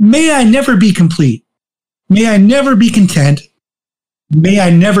 may I never be complete. May I never be content. May I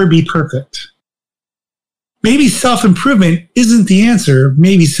never be perfect. Maybe self-improvement isn't the answer.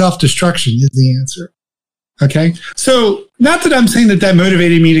 Maybe self-destruction is the answer. Okay. So not that I'm saying that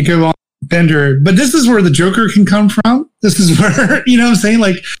motivated me to go on bender, but this is where the Joker can come from. This is where, you know what I'm saying?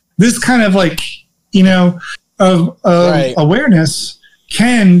 Like this kind of like, you know, of awareness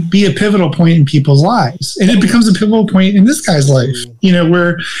can be a pivotal point in people's lives. And it becomes a pivotal point in this guy's life, you know,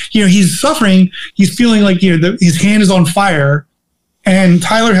 where, you know, he's suffering, he's feeling like, you know, his hand is on fire, and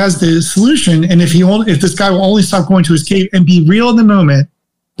Tyler has the solution. And if this guy will only stop going to his cave and be real in the moment,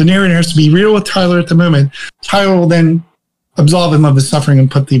 the narrator has to be real with Tyler at the moment. Tyler will then absolve him of his suffering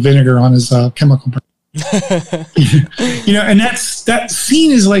and put the vinegar on his chemical burn. You know, and that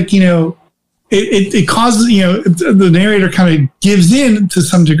scene is like, you know, it causes, you know, the narrator kind of gives in to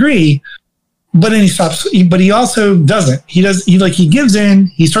some degree, but then he stops. But he also doesn't. He gives in.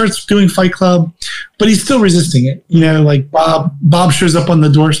 He starts doing Fight Club, but he's still resisting it. You know, like Bob shows up on the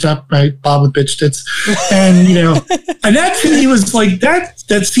doorstep, right? Bob with bitch tits, and you know, and that to me was like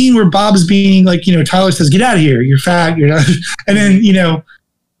that scene where Bob's being like, you know, Tyler says, "Get out of here, you're fat," you're not, and then you know,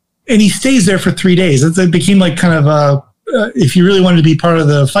 and he stays there for 3 days. It became like kind of if you really wanted to be part of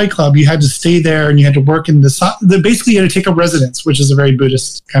the Fight Club, you had to stay there and you had to work in basically you had to take up residence, which is a very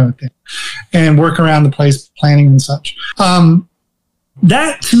Buddhist kind of thing, and work around the place, planning and such.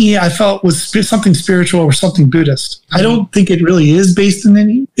 that to me, I felt was something spiritual or something Buddhist. I don't think it really is based in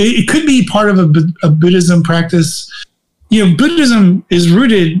any. It could be part of a Buddhism practice. Buddhism is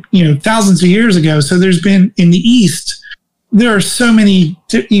rooted, thousands of years ago. So there's been in the East, there are so many,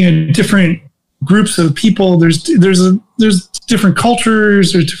 different groups of people. There's different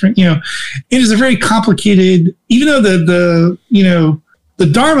cultures. There's different, it is a very complicated. Even though the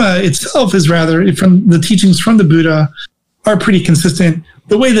Dharma itself is rather from the teachings from the Buddha are pretty consistent.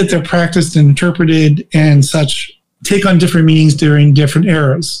 The way that they're practiced and interpreted and such take on different meanings during different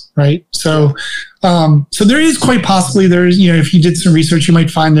eras, right? So, so there is quite possibly if you did some research, you might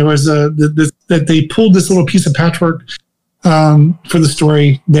find there was that they pulled this little piece of patchwork for the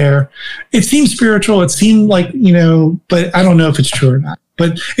story there. It seemed spiritual. It seemed like but I don't know if it's true or not.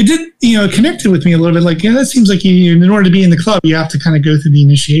 But it did, it connected with me a little bit. Like, that seems like in order to be in the club, you have to kind of go through the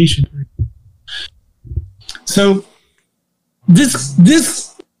initiation. So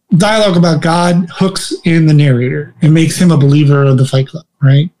this dialogue about God hooks in the narrator and makes him a believer of the Fight Club,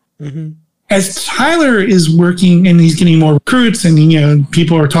 right? Mm-hmm. As Tyler is working and he's getting more recruits and,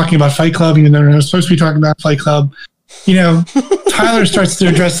 people are talking about Fight Club, even though they're not supposed to be talking about Fight Club, Tyler starts to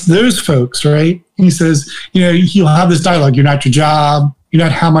address those folks, right? And he says, he'll have this dialogue. You're not your job. You're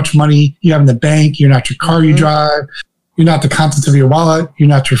not how much money you have in the bank. You're not your car you drive. You're not the contents of your wallet. You're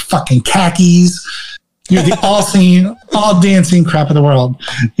not your fucking khakis. You're the all singing, all dancing crap of the world,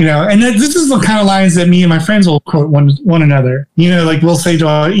 and this is the kind of lines that me and my friends will quote one another, like we'll say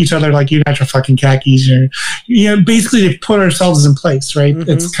to each other, like, you're not your fucking khakis, basically to put ourselves in place, right? Mm-hmm.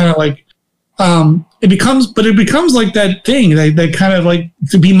 It's kind of like, it becomes like that thing that kind of like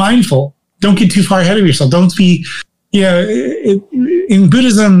to be mindful. Don't get too far ahead of yourself. Don't be, in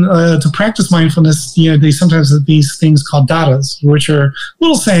Buddhism, to practice mindfulness, they sometimes have these things called dadas, which are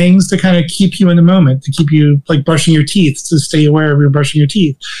little sayings to kind of keep you in the moment, to keep you like brushing your teeth, to stay aware of your brushing your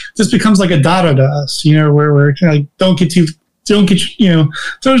teeth. This becomes like a dada to us, where we're kind of like, don't get too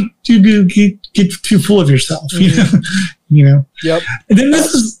full of yourself, Yep. And then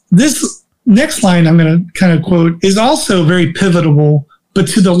this next line I'm going to kind of quote is also very pivotal, but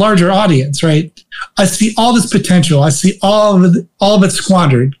to the larger audience, right? I see all this potential. I see all of it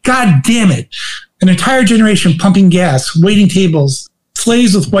squandered. God damn it. An entire generation pumping gas, waiting tables,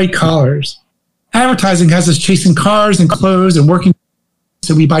 slaves with white collars. Advertising has us chasing cars and clothes and working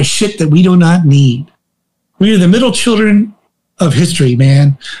so we buy shit that we do not need. We are the middle children of history,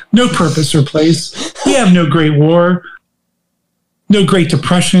 man. No purpose or place. We have no great war, no Great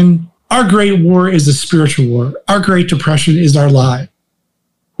Depression. Our great war is a spiritual war. Our Great Depression is our lie.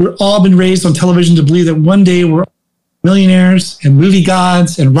 We've all been raised on television to believe that one day we're millionaires and movie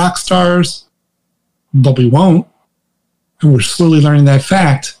gods and rock stars, but we won't. And we're slowly learning that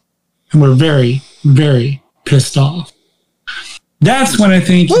fact. And we're very, very pissed off. That's when I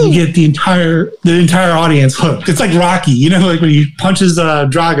think you get the entire audience hooked. It's like Rocky, like when he punches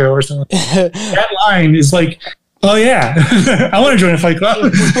Drago or something. That line is like, oh yeah, I want to join a Fight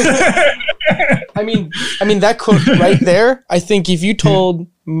Club. I mean that quote right there. I think if you told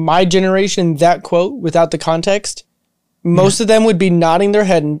my generation that quote without the context, most of them would be nodding their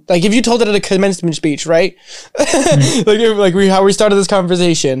head. And, like if you told it at a commencement speech, right? How we started this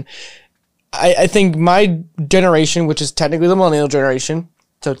conversation. I think my generation, which is technically the millennial generation,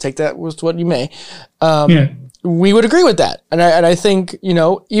 so take that with what you may, we would agree with that. And I think,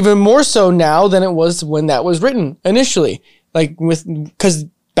 even more so now than it was when that was written initially, because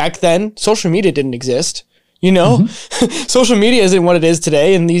back then social media didn't exist, Social media isn't what it is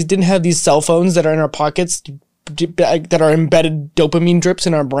today. And these didn't have these cell phones that are in our pockets that are embedded dopamine drips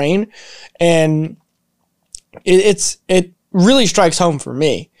in our brain. And it really strikes home for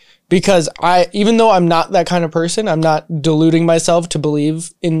me. Because even though I'm not that kind of person, I'm not deluding myself to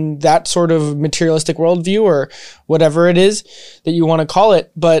believe in that sort of materialistic worldview or whatever it is that you want to call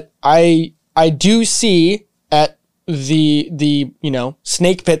it. But I do see at the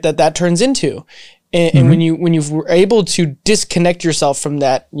snake pit that turns into, and when you're able to disconnect yourself from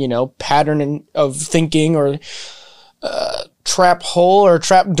that pattern of thinking or trap hole or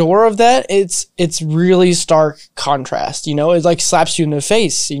trap door of that, it's really stark contrast. It like slaps you in the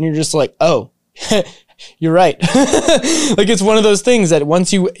face and you're just like, oh, you're right. Like it's one of those things that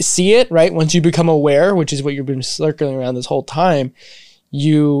once you see it, right, once you become aware, which is what you've been circling around this whole time,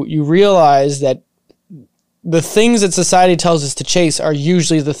 you realize that the things that society tells us to chase are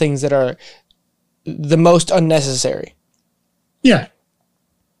usually the things that are the most unnecessary. Yeah.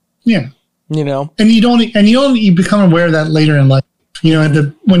 And you become aware of that later in life.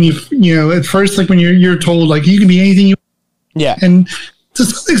 At first, like when you're told like you can be anything you want. Yeah. And to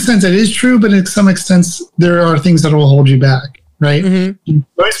some extent that is true, but to some extent there are things that will hold you back, right? Mm-hmm.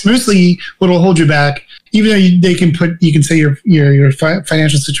 Mostly what will hold you back, even though you can say your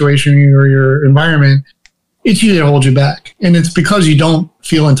financial situation or your environment, it's usually to hold you back. And it's because you don't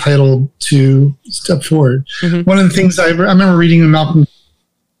feel entitled to step forward. Mm-hmm. One of the things I remember reading in Malcolm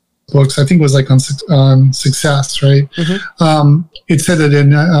books, I think it was like on success, right? Mm-hmm. It said that in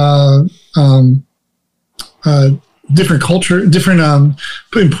different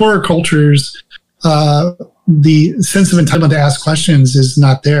in poorer cultures, the sense of entitlement to ask questions is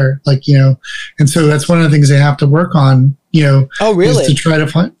not there. Like, and so that's one of the things they have to work on, Oh, really? Is to try to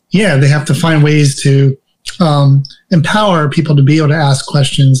find, they have to find ways to empower people to be able to ask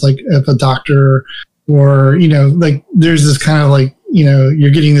questions, like if a doctor or, like there's this kind of like,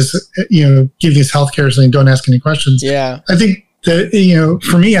 you're getting this, giving this healthcare saying don't ask any questions. Yeah. I think that,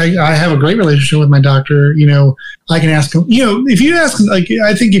 for me, I have a great relationship with my doctor. I can ask him, if you ask, like,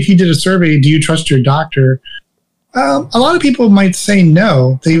 I think if you did a survey, do you trust your doctor? A lot of people might say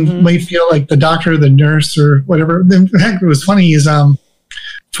no. They might feel like the doctor, the nurse, or whatever. In fact, what was funny is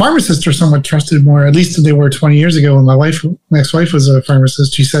pharmacists are somewhat trusted more, at least they were 20 years ago when my ex-wife was a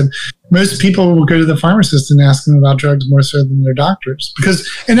pharmacist. She said most people will go to the pharmacist and ask them about drugs more so than their doctors.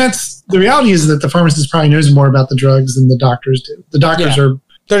 And that's the reality, is that the pharmacist probably knows more about the drugs than the doctors do. The doctors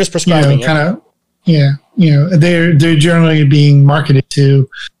they're just prescribing they're generally being marketed to,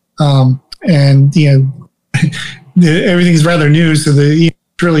 and everything's rather new, so it's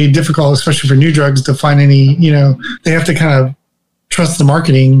really difficult, especially for new drugs, to find any. They have to kind of trust the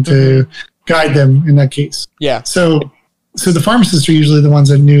marketing to guide them in that case. Yeah. So the pharmacists are usually the ones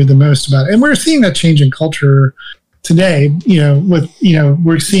that knew the most about it, and we're seeing that change in culture today.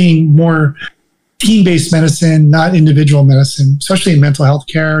 We're seeing more team-based medicine, not individual medicine, especially in mental health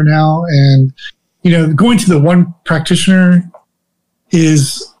care now. And going to the one practitioner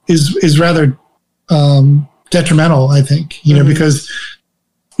is rather detrimental, I think, because,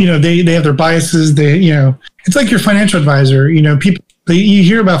 they have their biases. It's like your financial advisor, people, you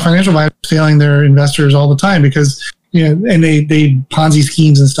hear about financial advisors failing their investors all the time because, and they Ponzi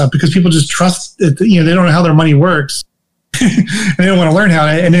schemes and stuff because people just trust that, they don't know how their money works. And they don't want to learn how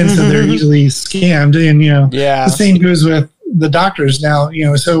to, and then so they're easily scammed. And, the same goes with the doctors now,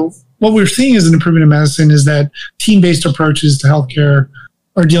 so what we're seeing as an improvement in medicine is that team-based approaches to healthcare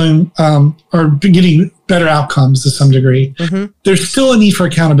are getting better outcomes to some degree. Mm-hmm. There's still a need for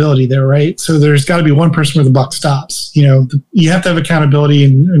accountability there, right? So there's got to be one person where the buck stops. You have to have accountability,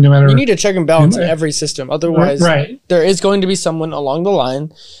 and no matter. You need a check and balance in every system. Otherwise, there is going to be someone along the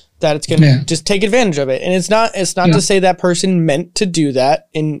line that it's going to just take advantage of it. And it's not to say that person meant to do that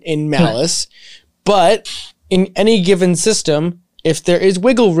in malice, but in any given system, if there is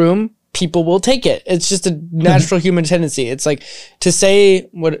wiggle room, people will take it. It's just a natural human tendency. It's like to say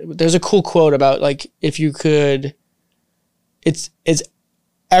there's a cool quote about, like, if you could, it's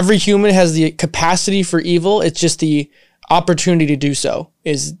every human has the capacity for evil. It's just the opportunity to do so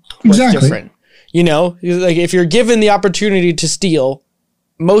is what's different. Like if you're given the opportunity to steal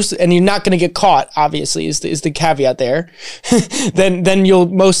and you're not going to get caught, obviously is the caveat there, then you'll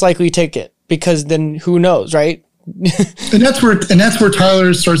most likely take it, because then who knows, right? and that's where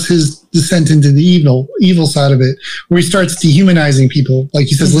Tyler starts his descent into the evil side of it, where he starts dehumanizing people. Like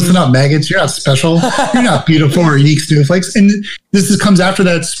he says, listen up, maggots, you're not special, you're not beautiful or unique snowflakes. And comes after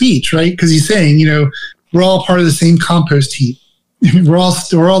that speech, right? Because he's saying, we're all part of the same compost heap. We're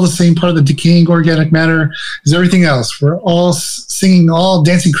all the same part of the decaying organic matter as everything else. We're all singing, all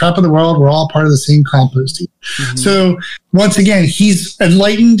dancing crap of the world. We're all part of the same compost heap. Mm-hmm. So once again, he's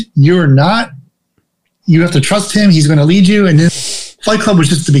enlightened. You're not. You have to trust him. He's going to lead you. And this Fight Club was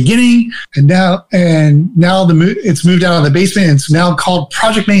just the beginning. And now it's moved out of the basement. And it's now called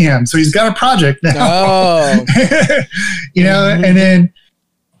Project Mayhem. So he's got a project now. Oh. And then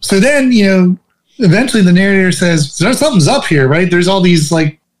eventually the narrator says, something's up here, right? There's all these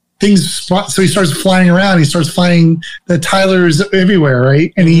like things. So he starts flying around. He starts finding that Tyler's everywhere,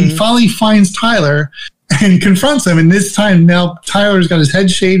 right? And he finally finds Tyler and confronts him. And this time now Tyler's got his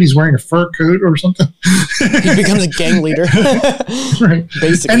head shaved. He's wearing a fur coat or something. He becomes a gang leader. Right.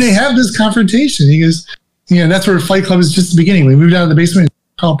 Basically. And they have this confrontation. He goes, that's where Fight Club is just the beginning. We moved out of the basement,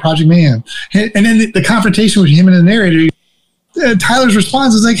 called Project Mayhem. And then the confrontation with him and the narrator, Tyler's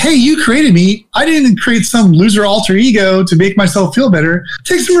response is like, hey, you created me. I didn't create some loser alter ego to make myself feel better.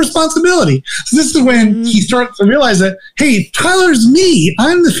 Take some responsibility. So this is when he starts to realize that, hey, Tyler's me.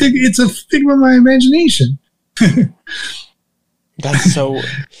 I'm the figure. It's a figure of my imagination. That's so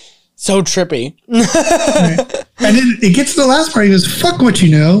trippy. Right. And then it gets to the last part. He goes, fuck what you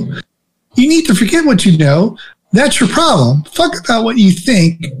know. You need to forget what you know. That's your problem. Fuck about what you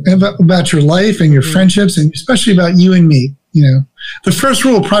think about your life and your friendships, and especially about you and me. the first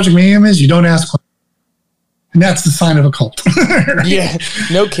rule of Project Mayhem is you don't ask questions. And that's the sign of a cult. Right? Yeah,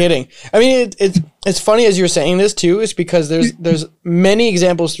 no kidding. I mean, it's funny as you're saying this too, is because there's many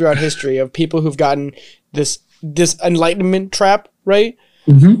examples throughout history of people who've gotten this enlightenment trap, right?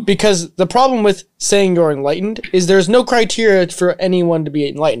 Mm-hmm. Because the problem with saying you're enlightened is there's no criteria for anyone to be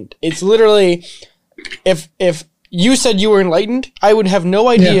enlightened. It's literally, if you said you were enlightened, I would have no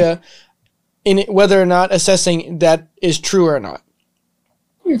idea in whether or not assessing that is true or not.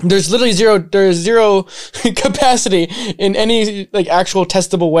 There's literally zero capacity in any like actual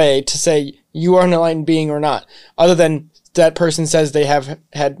testable way to say you are an enlightened being or not, other than that person says they have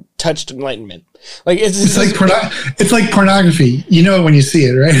had touched enlightenment. Like it's like pornography. You know it when you see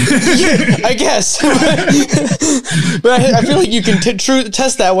it, right? Yeah, I guess. But I feel like you can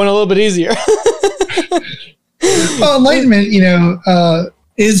test that one a little bit easier. Well, enlightenment,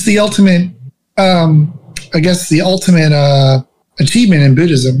 is the ultimate. I guess the ultimate achievement in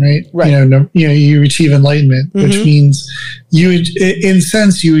Buddhism, right? Right. You achieve enlightenment, which means in a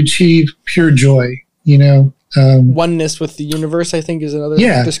sense, you achieve pure joy. Oneness with the universe, I think, is another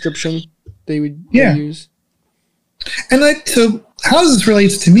description they would use. And so how this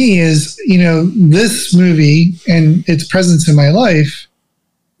relates to me is, this movie and its presence in my life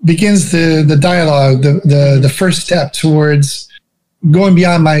begins the dialogue, the first step towards going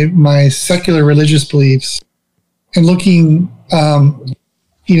beyond my secular religious beliefs and looking,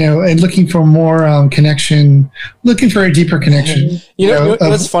 and looking for more connection, looking for a deeper connection.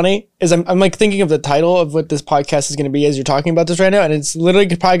 What's funny is I'm like thinking of the title of what this podcast is going to be as you're talking about this right now, and it's literally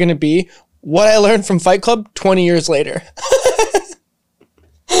probably going to be what I learned from Fight Club 20 years later.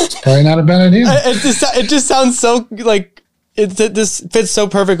 It's probably not a bad idea. It just sounds so like this fits so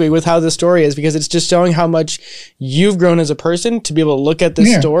perfectly with how the story is, because it's just showing how much you've grown as a person to be able to look at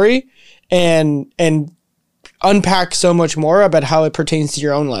this story and unpack so much more about how it pertains to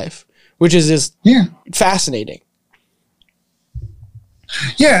your own life, which is just fascinating.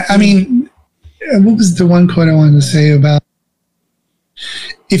 Yeah, I mean, what was the one quote I wanted to say about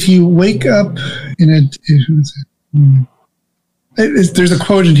if you wake up there's a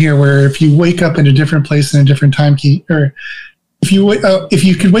quote in here where if you wake up in a different place in a different time key, or if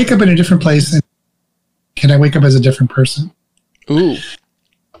you could wake up in a different place, and can I wake up as a different person? Ooh.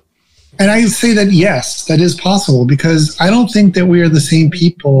 And I say that, yes, that is possible, because I don't think that we are the same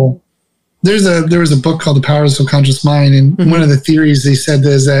people. There was a book called The Power of the Subconscious Mind, and one of the theories they said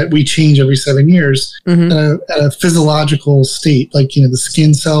is that we change every 7 years at a physiological state. Like, the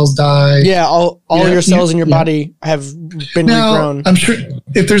skin cells die. Yeah, all your cells in your body have been regrown. I'm sure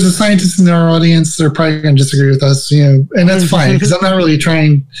if there's a scientist in our audience, they're probably going to disagree with us, and that's fine, because I'm not really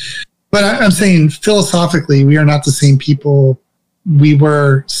trying. But I'm saying philosophically, we are not the same people we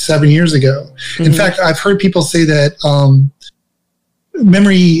were 7 years ago. In fact, I've heard people say that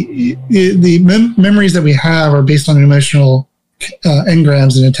memories that we have are based on emotional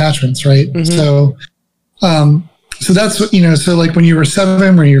engrams and attachments, right? So that's what, so like when you were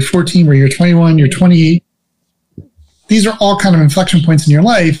 7, where you're 14, where you're 21, you're 28, these are all kind of inflection points in your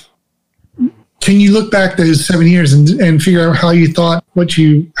life. Can you look back those 7 years and figure out how you thought,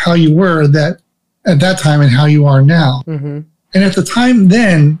 how you were at that time and how you are now? And at the time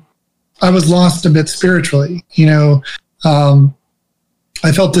then, I was lost a bit spiritually.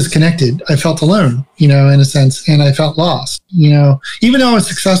 I felt disconnected. I felt alone, in a sense, and I felt lost. Even though I was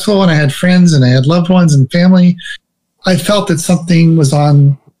successful and I had friends and I had loved ones and family, I felt that something was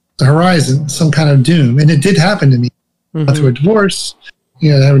on the horizon, some kind of doom. And it did happen to me through a divorce, I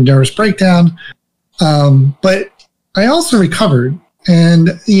had a nervous breakdown. But I also recovered. And,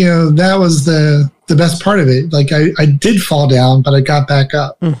 that was the best part of it. Like I did fall down, but I got back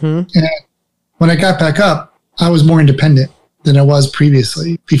up. And when I got back up, I was more independent than I was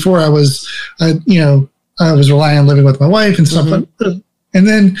previously. Before I was, I was relying on living with my wife and stuff. And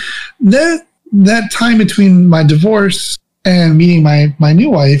then that time between my divorce and meeting my new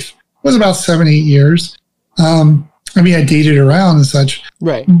wife was about 7-8 years. I dated around and such.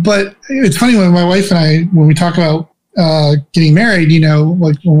 Right. But it's funny when my wife and I, when we talk about getting married,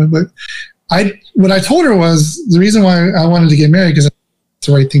 what I told her was the reason why I wanted to get married, because it's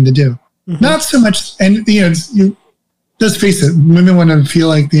the right thing to do. Not so much, and let's face it, women want to feel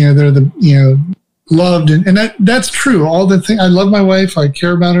like they're loved, and that's true. All the thing, I love my wife, I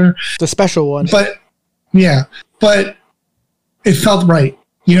care about her, the special one. But it felt right.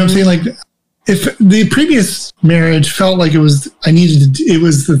 You know what I'm saying? Like if the previous marriage felt like it was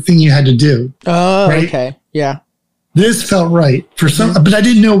the thing you had to do. Oh, right? Okay, yeah. This felt right for some, but I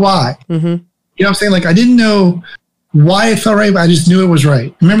didn't know why. You know what I'm saying? Like I didn't know why it felt right, but I just knew it was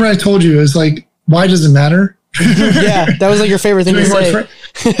right. Remember I told you, it was like, why does it matter? Yeah, that was like your favorite thing to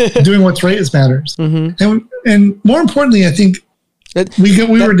say. Doing what's right is matters. And more importantly, I think we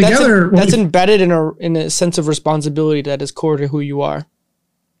were together. That's embedded in a sense of responsibility that is core to who you are.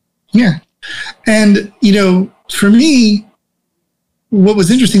 Yeah. And, for me, what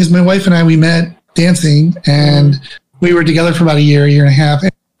was interesting is my wife and I, we met dancing, and we were together for about a year and a half.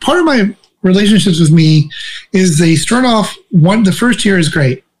 And part of my relationships with me is they start off, the first year is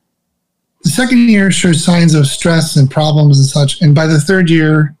great. The second year shows signs of stress and problems and such. And by the third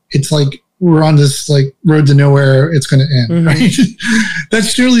year, it's like we're on this like road to nowhere. It's going to end, right?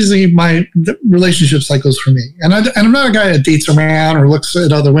 That's generally my relationship cycles for me. And I'm not a guy that dates around or looks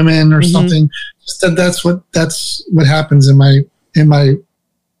at other women or something. Just that's what happens in my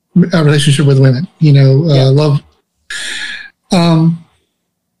relationship with women. Love.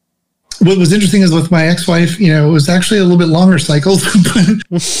 What was interesting is with my ex-wife, it was actually a little bit longer cycles, but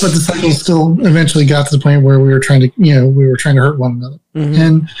the cycles still eventually got to the point where we were trying to hurt one another.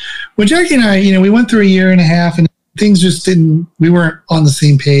 And when Jackie and I, we went through a year and a half, and things just we weren't on the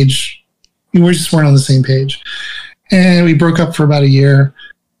same page. We just weren't on the same page. And we broke up for about a year.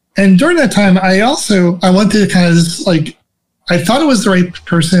 And during that time, I went through kind of this, like, I thought it was the right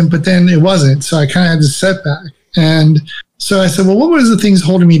person, but then it wasn't. So I kind of had this setback. And so I said, well, what was the things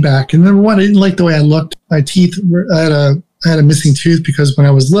holding me back? And number one, I didn't like the way I looked. My teeth I had a missing tooth because when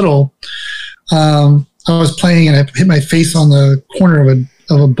I was little, I was playing and I hit my face on the corner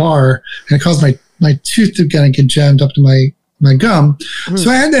of a bar, and it caused my tooth to kind of get jammed up to my gum. So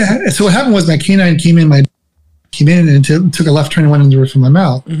so what happened was my canine came in and took a left turn and went in the roof of my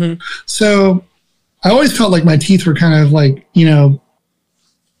mouth. So I always felt like my teeth were kind of like,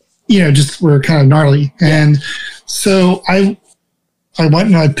 just were kind of gnarly. And so I went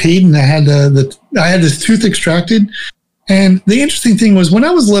and I paid, and I had I had this tooth extracted. And the interesting thing was, when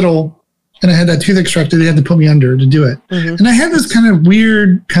I was little and I had that tooth extracted, they had to put me under to do it. And I had this kind of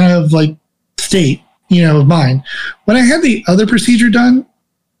weird kind of like state, of mind. When I had the other procedure done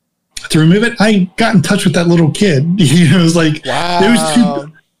to remove it, I got in touch with that little kid. It was like, wow. There was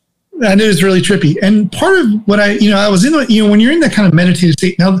two. And it was really trippy. And part of what I was in, when you're in that kind of meditative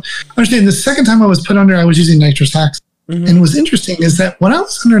state. Now, understand, the second time I was put under, I was using nitrous oxide. And what was interesting is that when I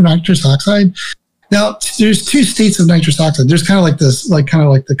was under nitrous oxide, now there's two states of nitrous oxide. There's kind of like this, kind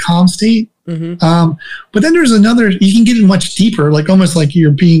of like the calm state. But then there's another, you can get in much deeper, like almost like you're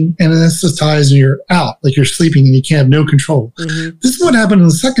being anesthetized and you're out, like you're sleeping and you can't have no control. This is what happened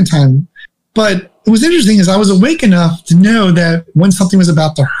the second time. But it was interesting is I was awake enough to know that when something was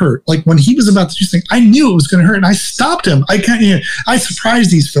about to hurt, like when he was about to do something, I knew it was going to hurt, and I stopped him. I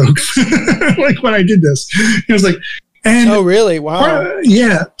surprised these folks like when I did this. It was like, and oh really? Wow.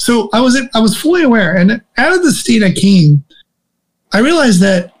 Yeah. So I was fully aware, and out of the state I came, I realized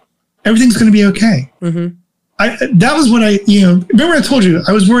that everything's going to be okay. That was what remember I told you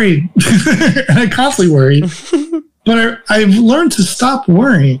I was worried and I constantly worried. But I've learned to stop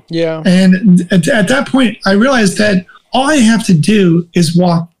worrying. Yeah. And at that point, I realized that all I have to do is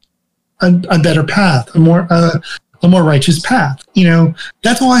walk a better path, a more righteous path.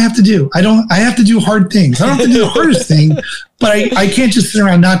 That's all I have to do. I have to do hard things. I don't have to do the hardest thing, but I can't just sit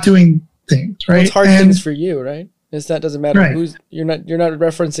around not doing things, right? Well, it's hard things for you, right? That doesn't matter you're not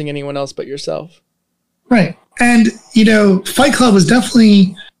referencing anyone else but yourself. Right. And, Fight Club was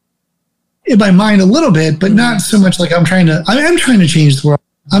definitely in my mind a little bit, but not so much like I am trying to change the world.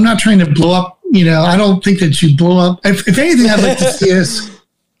 I'm not trying to blow up. I don't think that you blow up. If anything, I'd like to see us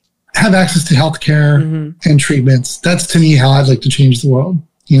have access to healthcare and treatments. That's to me how I'd like to change the world.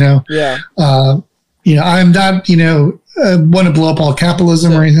 Yeah. I'm not, want to blow up all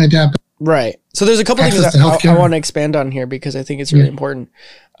capitalism or anything like that. Right. So there's a couple things that I want to expand on here because I think it's really important.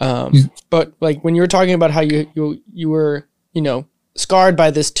 But like when you were talking about how you were, scarred by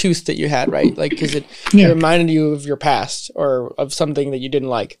this tooth that you had, right? Like, because it reminded you of your past or of something that you didn't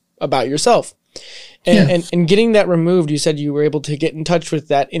like about yourself. And getting that removed, you said you were able to get in touch with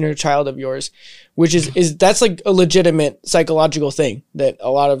that inner child of yours, which is that's like a legitimate psychological thing that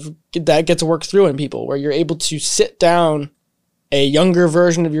that gets worked through in people, where you're able to sit down a younger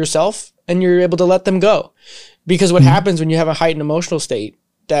version of yourself and you're able to let them go. Because what happens when you have a heightened emotional state,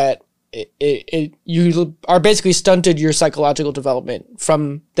 that you are basically stunted your psychological development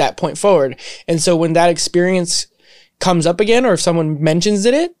from that point forward. And so when that experience comes up again, or if someone mentions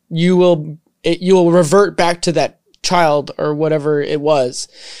it, you will revert back to that child or whatever it was.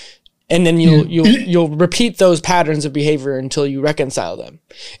 And then you'll repeat those patterns of behavior until you reconcile them.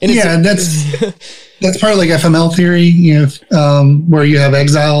 And that's part of like FML theory, where you have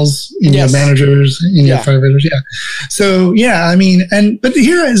exiles and you have managers and you have firefighters. Yeah. So I mean, but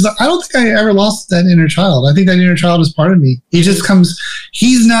here is, I don't think I ever lost that inner child. I think that inner child is part of me. He just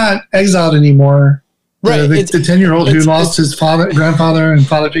he's not exiled anymore. Right. The 10-year-old who lost his grandfather and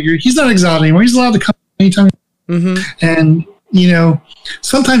father figure, he's not exiled anymore. He's allowed to come anytime. And,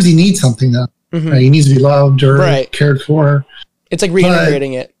 sometimes he needs something though. Right? He needs to be loved or cared for. It's like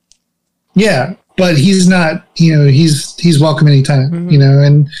reintegrating it. Yeah. But he's not, he's welcome anytime,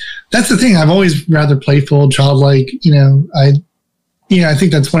 and that's the thing. I'm always rather playful, childlike, I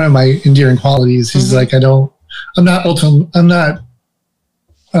think that's one of my endearing qualities. He's like, I'm not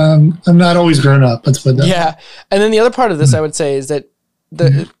always grown up. Let's put that. Yeah. And then the other part of this, I would say, is that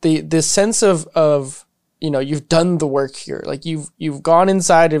the sense of, you've done the work here. Like you've gone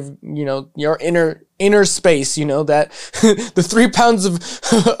inside of, your inner space, that the 3 pounds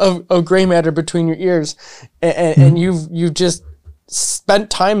of gray matter between your ears, and you've just spent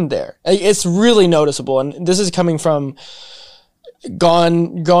time there. It's really noticeable. And this is coming from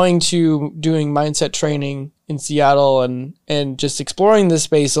going to doing mindset training in Seattle and just exploring this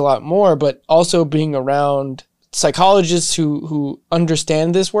space a lot more, but also being around psychologists who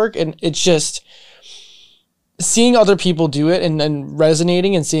understand this work. And it's just seeing other people do it and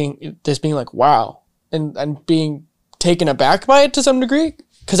resonating and seeing this being like, wow, and being taken aback by it to some degree.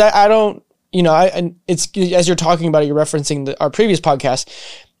 Cause I don't, it's, as you're talking about it, you're referencing our previous podcast,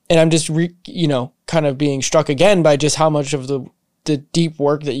 and I'm just, kind of being struck again by just how much of the deep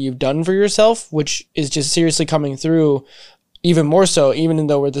work that you've done for yourself, which is just seriously coming through even more so, even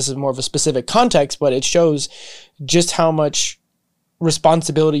though this is more of a specific context, but it shows just how much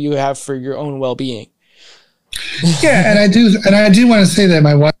responsibility you have for your own well-being. Yeah. And I do want to say that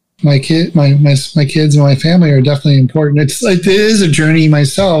my wife, my kids and my family are definitely important. It's like, it is a journey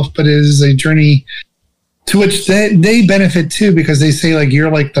myself, but it is a journey to which they benefit too, because they say like,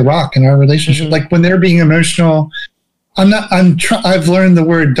 you're like the rock in our relationship. Like when they're being emotional, I've learnned the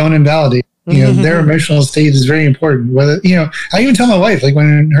word don't invalidate. Their emotional state is very important. Whether, I even tell my wife, like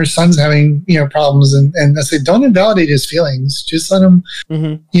when her son's having, problems and I say, don't invalidate his feelings. Just let him,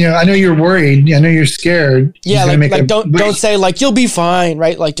 I know you're worried. I know you're scared. Yeah. Don't say like, you'll be fine.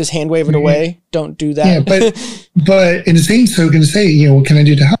 Right. Like just hand wave it away. Don't do that. Yeah. But in the same token, say, what can I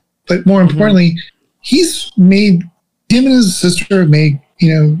do to help? But more importantly, him and his sister have made,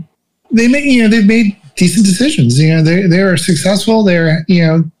 they've made decent decisions. They are successful. They are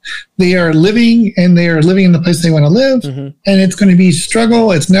living, and they are living in the place they want to live. And it's going to be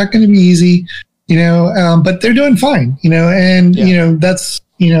struggle. It's not going to be easy, but they're doing fine, that's,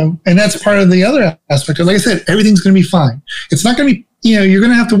 and that's part of the other aspect of, like I said, everything's going to be fine. It's not going to be, you're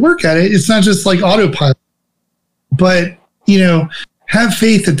going to have to work at it. It's not just like autopilot, but, have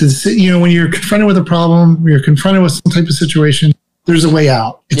faith that when you're confronted with a problem, you're confronted with some type of situation, there's a way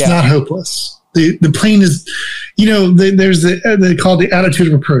out. It's not hopeless. The plane is, there's they call it the attitude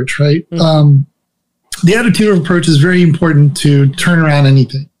of approach, right? The attitude of approach is very important to turn around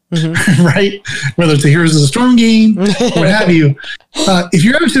anything, right? Whether it's a Heroes of the Storm game, or what have you. If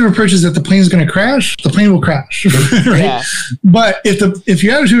your attitude of approach is that the plane is going to crash, the plane will crash, right? Yeah. But if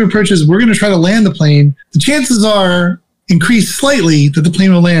your attitude of approach is we're going to try to land the plane, the chances are increase slightly that the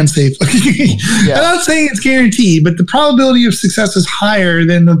plane will land safely. I'm not saying it's guaranteed, but the probability of success is higher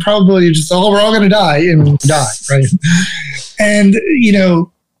than the probability of just, we're all going to die and die, right? And,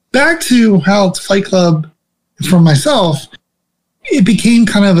 back to how Fight Club, for myself, it became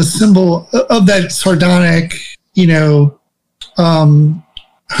kind of a symbol of that sardonic,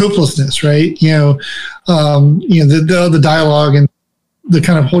 hopelessness, right? The dialogue and the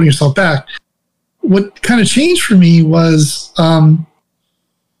kind of holding yourself back. What kind of changed for me was, having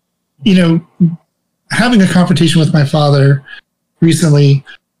a confrontation with my father recently.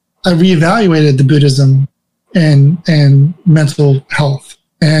 I reevaluated the Buddhism and mental health,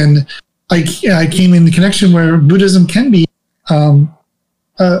 and I came in the connection where Buddhism can be, kind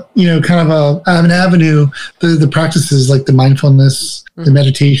of an avenue. The practices like the mindfulness, the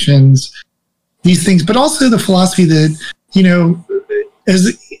meditations, these things, but also the philosophy that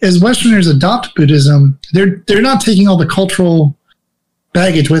as Westerners adopt Buddhism, they're not taking all the cultural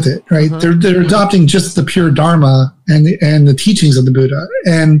baggage with it, right? They're adopting just the pure Dharma and the teachings of the Buddha.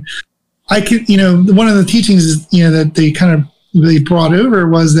 And I could, one of the teachings is, that they brought over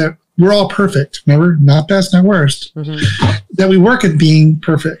was that we're all perfect. Remember, not best, not worst. That we work at being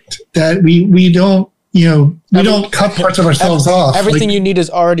perfect. That we don't, we don't cut parts of ourselves off. Everything you need is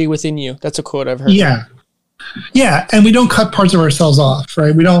already within you. That's a quote I've heard. Yeah. Yeah, and we don't cut parts of ourselves off,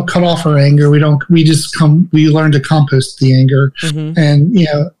 right? We don't cut off our anger. We learn to compost the anger.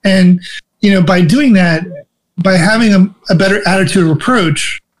 And by doing that, by having a better attitude or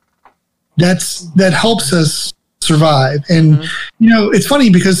approach, that helps us survive. And it's funny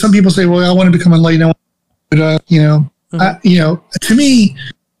because some people say, well, I want to become enlightened. To me,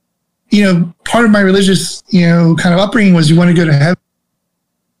 part of my religious, kind of upbringing was you want to go to heaven.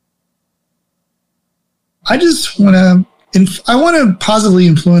 I want to positively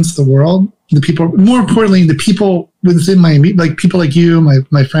influence the world, the people, more importantly, the people within like people like you,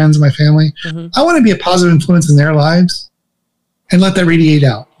 my friends, my family. I want to be a positive influence in their lives and let that radiate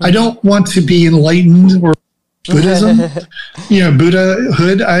out. I don't want to be enlightened or Buddhism,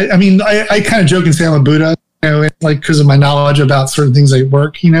 Buddhahood. I kind of joke and say I'm a Buddha, because of my knowledge about certain things at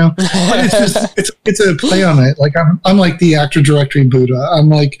work, but it's a play on it. Like I'm like the actor directory Buddha. I'm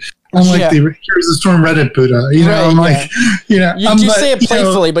like the Here's the Storm Reddit Buddha. You say it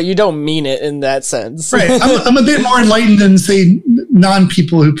playfully, but you don't mean it in that sense. Right. I'm a bit more enlightened than say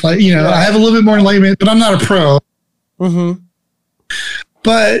non-people who play. I have a little bit more enlightenment, but I'm not a pro.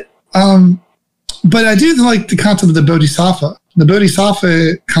 But I do like the concept of the Bodhisattva. The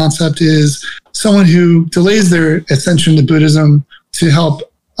Bodhisattva concept is someone who delays their ascension to Buddhism to help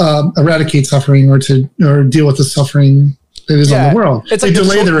eradicate suffering or deal with the suffering that is on the world. It's like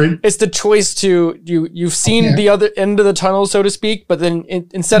it's the choice to you've seen the other end of the tunnel, so to speak, but then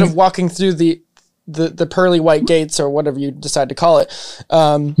instead of walking through the pearly white gates or whatever you decide to call it,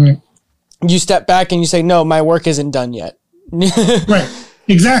 you step back and you say, no, my work isn't done yet. Right.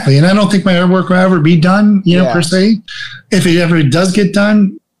 Exactly. And I don't think my work will ever be done, per se. If it ever does get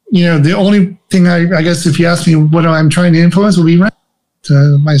done, the only thing I guess if you ask me what I'm trying to influence will be my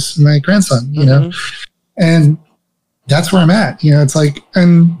grandson, and that's where I'm at. It's like,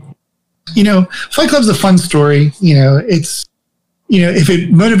 and, Fight Club's a fun story. It's, if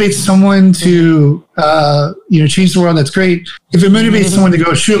it motivates someone to, change the world, that's great. If it motivates someone to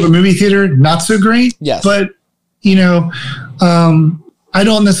go shoot up a movie theater, not so great. Yes. But, I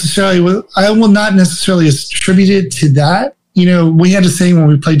will not necessarily attribute it to that. We had a saying when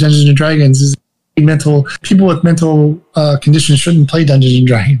we played Dungeons and Dragons is people with mental conditions shouldn't play Dungeons and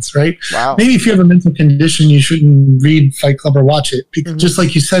Dragons, right? Wow. Maybe if you have a mental condition, you shouldn't read Fight Club or watch it. Because just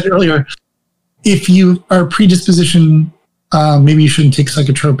like you said earlier, if you are predisposition, maybe you shouldn't take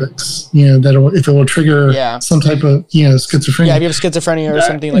psychotropics. If it will trigger some type of schizophrenia. Yeah, if you have schizophrenia or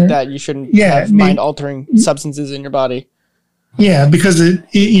something like that, you shouldn't have mind-altering substances in your body. Yeah, because and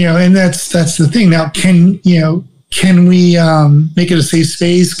that's the thing. Now, can we make it a safe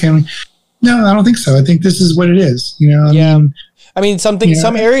space? No, I don't think so. I think this is what it is.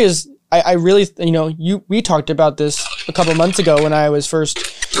 Some areas I really, we talked about this a couple months ago when I was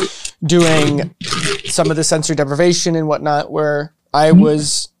first doing some of the sensory deprivation and whatnot, where I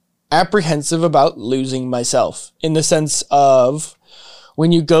was apprehensive about losing myself in the sense of,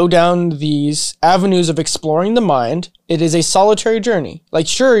 when you go down these avenues of exploring the mind, it is a solitary journey. Like,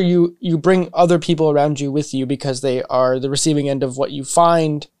 sure, you bring other people around you with you because they are the receiving end of what you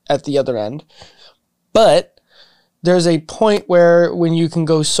find at the other end. But there's a point where when you can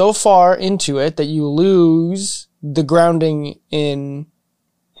go so far into it that you lose the grounding in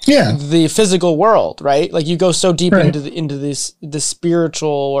the physical world, right? Like, you go so deep into this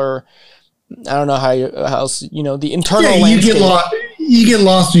spiritual, or I don't know how else, the internal landscape. You get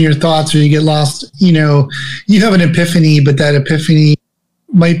lost in your thoughts, or you get lost, you have an epiphany, but that epiphany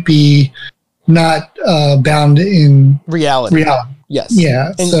might be not bound in reality. Yes.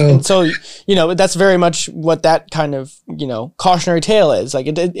 Yeah. And so, that's very much what that kind of, cautionary tale is.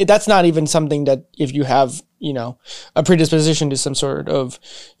 Like, that's not even something that if you have, a predisposition to some sort of,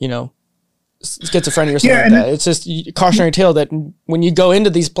 schizophrenia or something like that. It's just a cautionary tale that when you go into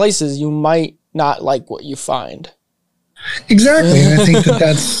these places, you might not like what you find. Exactly. And I think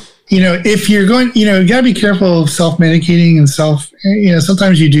that's, if you're going, you got to be careful of self-medicating and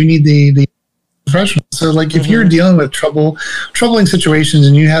sometimes you do need the professional. So like if you're dealing with troubling situations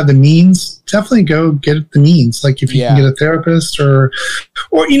and you have the means, definitely go get the means. Like if you can get a therapist or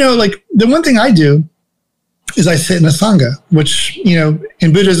like the one thing I do is I sit in a Sangha, which,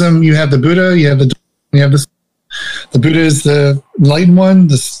 in Buddhism, you have the Buddha, you have the Buddha is the enlightened one.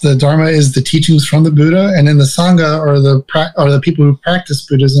 The Dharma is the teachings from the Buddha, and then the Sangha are the people who practice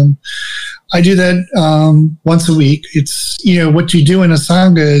Buddhism. I do that once a week. It's what you do in a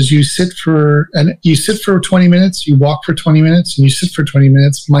Sangha is you sit for 20 minutes, you walk for 20 minutes, and you sit for 20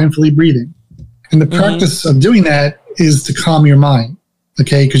 minutes, mindfully breathing. And the practice of doing that is to calm your mind,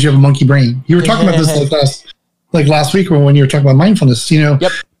 okay? Because you have a monkey brain. You were talking about this last week, or when you were talking about mindfulness.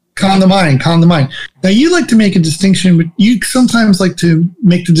 calm the mind. Now you like to make a distinction, but you sometimes like to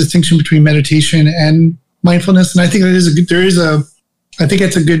make the distinction between meditation and mindfulness. And I think I think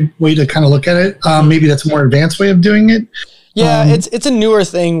it's a good way to kind of look at it. Maybe that's a more advanced way of doing it. Yeah, it's a newer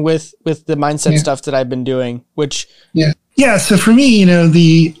thing with the mindset stuff that I've been doing, which yeah. So for me,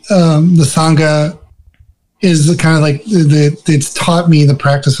 the Sangha is the kind of like it's taught me the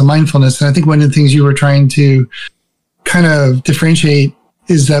practice of mindfulness. And I think one of the things you were trying to kind of differentiate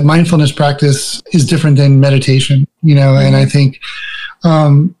is that mindfulness practice is different than meditation, and I think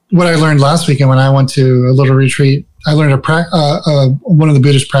what I learned last weekend when I went to a little retreat, I learned one of the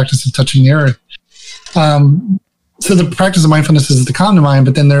Buddhist practices of touching the earth. So the practice of mindfulness is to calm the mind,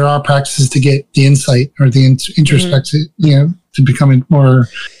 but then there are practices to get the insight or the introspective, to become more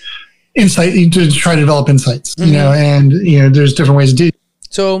insight, to try to develop insights, and there's different ways to do it.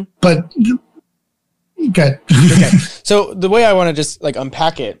 So, but good. Okay. So the way I want to just like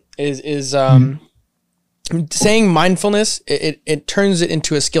unpack it is saying mindfulness, it turns it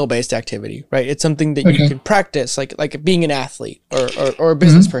into a skill-based activity, right? It's something that you can practice, like being an athlete or a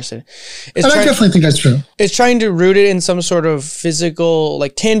business person. I definitely think that's true. It's trying to root it in some sort of physical,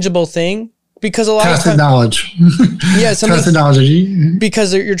 like tangible thing, because a lot of times, knowledge. Yeah, tacit knowledge.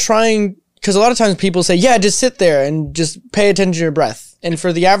 Because you're trying. Because a lot of times people say, yeah, just sit there and just pay attention to your breath. And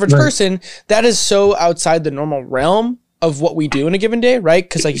for the average person, that is so outside the normal realm of what we do in a given day, right?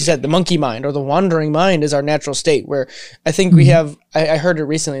 Because like you said, the monkey mind or the wandering mind is our natural state, where I think we have, I heard it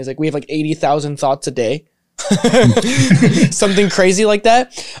recently, it's like we have like 80,000 thoughts a day. Something crazy like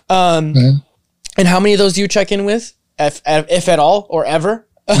that. And how many of those do you check in with, if at all, or ever?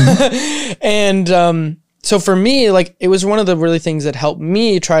 And so for me, like, it was one of the really things that helped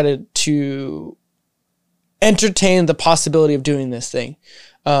me try to entertain the possibility of doing this thing.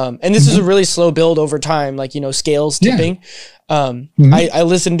 And this is a really slow build over time, like, scales tipping. I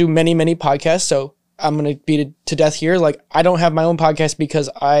listen to many, many podcasts, so I'm going to beat it to death here. Like, I don't have my own podcast because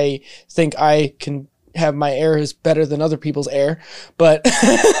I think I can have my air is better than other people's air, but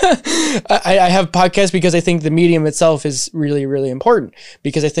I have podcasts because I think the medium itself is really, really important,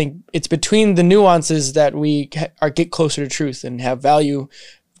 because I think it's between the nuances that we get closer to truth and have value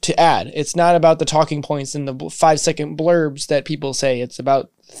to add. It's not about the talking points and the 5-second blurbs that people say. It's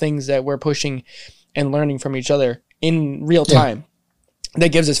about things that we're pushing and learning from each other in real time.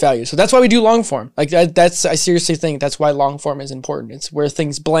 That gives us value. So that's why we do long form. Like I seriously think that's why long form is important. It's where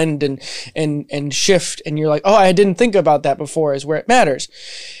things blend and shift, and you're like, oh, I didn't think about that before, is where it matters.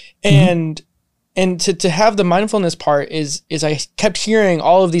 And to have the mindfulness part is I kept hearing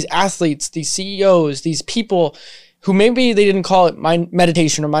all of these athletes, these CEOs, these people who maybe they didn't call it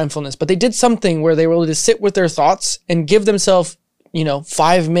meditation or mindfulness, but they did something where they were able to sit with their thoughts and give themselves,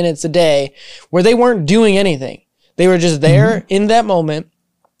 5 minutes a day where they weren't doing anything. They were just there in that moment,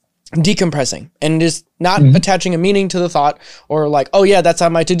 decompressing and just not attaching a meaning to the thought, or like, oh yeah, that's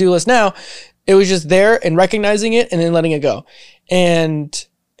on my to-do list now. It was just there and recognizing it and then letting it go. And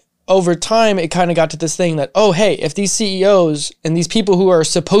over time, it kind of got to this thing that, oh, hey, if these CEOs and these people who are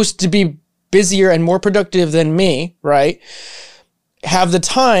supposed to be busier and more productive than me, right, have the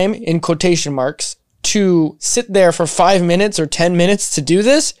time, in quotation marks, to sit there for 5 minutes or 10 minutes to do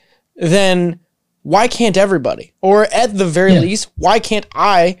this, then why can't everybody? Or at the very least, why can't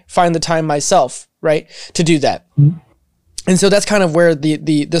I find the time myself, right, to do that? And so that's kind of where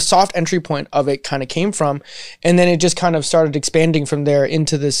the soft entry point of it kind of came from. And then it just kind of started expanding from there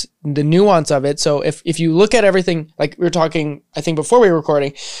into the nuance of it. So if you look at everything, like we were talking, I think before we were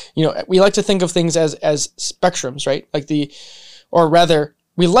recording, we like to think of things as spectrums, right?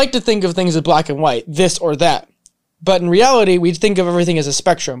 We like to think of things as black and white, this or that. But in reality, we think of everything as a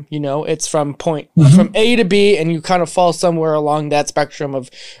spectrum. It's from from A to B, and you kind of fall somewhere along that spectrum of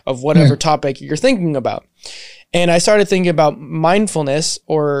whatever topic you're thinking about. And I started thinking about mindfulness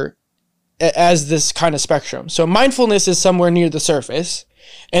as this kind of spectrum. So mindfulness is somewhere near the surface,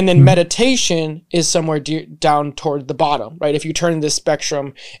 and then meditation is somewhere down toward the bottom, right? If you turn this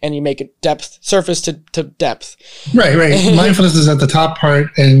spectrum and you make it surface to depth. Right. Mindfulness is at the top part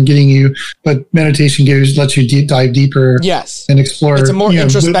and but meditation lets you dive deeper. Yes. And explore. It's a more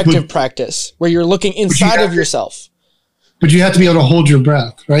introspective practice where you're looking inside of yourself. But you have to be able to hold your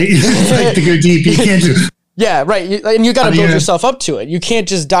breath, right? Like to go deep. You can't do. Yeah, right. And you got to build yourself up to it. You can't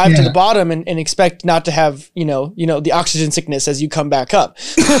just dive to the bottom and expect not to have, the oxygen sickness as you come back up.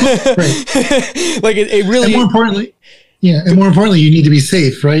 Right. Like it really. And more importantly, you need to be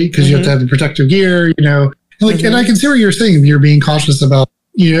safe, right? Because you have to have the protective gear, And I can see what you're saying. You're being cautious about,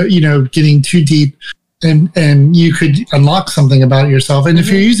 getting too deep, and you could unlock something about yourself. And if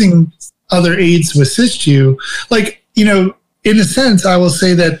you're using other aids to assist you, like, in a sense, I will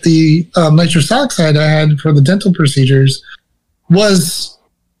say that the nitrous oxide I had for the dental procedures was,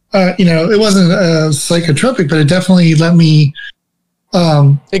 it wasn't psychotropic, but it definitely let me.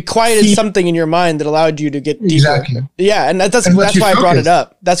 It quieted something in your mind that allowed you to get deeper. Exactly. Yeah, and that's why I brought it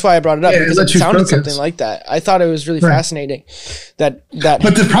up. That's why I brought it up, because it sounded something like that. I thought it was really fascinating. But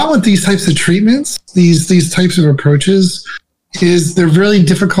the problem with these types of treatments, these types of approaches, is they're really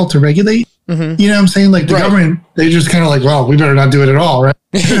difficult to regulate. Mm-hmm. You know what I'm saying? Like the government, they just kind of like, well, we better not do it at all, right?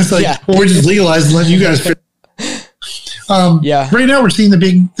 It's like, well, we're just legalized and let you guys fit. Right now we're seeing the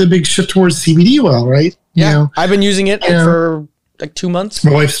big shift towards CBD oil, right? Yeah, I've been using it for like 2 months.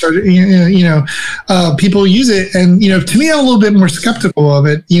 My wife started, people use it, and to me, I'm a little bit more skeptical of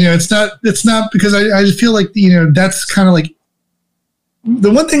it. It's not because I just feel like that's kind of like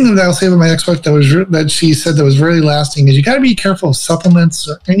the one thing that I'll say about my ex-wife that she said that was really lasting is you got to be careful of supplements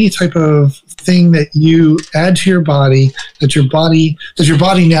or any type of thing that you add to your body that your body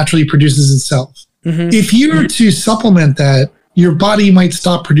naturally produces itself. Mm-hmm. If you were to supplement that, your body might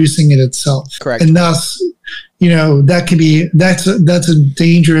stop producing it itself. Correct. And thus, that's a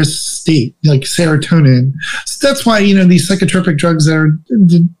dangerous state, like serotonin. So that's why, these psychotropic drugs that are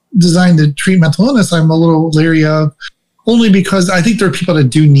designed to treat mental illness, I'm a little leery of, only because I think there are people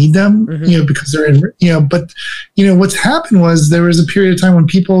that do need them, mm-hmm. Because they're in, but what's happened was there was a period of time when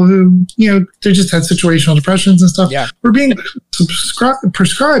people who, they just had situational depressions and stuff were being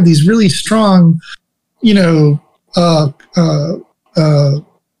prescribed these really strong,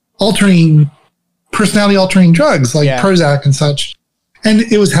 personality altering drugs like Prozac and such. And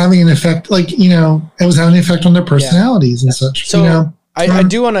it was having an effect, on their personalities and such. So I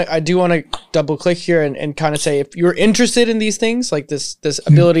do want to double click here and kind of say, if you're interested in these things, like this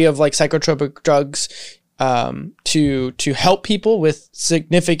ability of like psychotropic drugs to help people with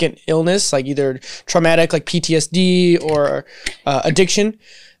significant illness, like either traumatic, like PTSD or addiction,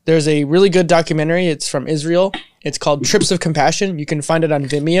 there's a really good documentary. It's from Israel. It's called Trips of Compassion. You can find it on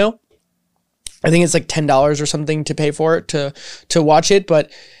Vimeo. I think it's like $10 or something to pay for it to watch it.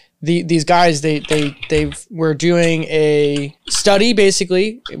 But these guys, they were doing a study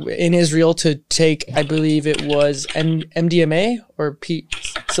basically in Israel to take, I believe it was MDMA or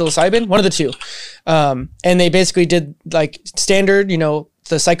psilocybin, one of the two. And they basically did like standard,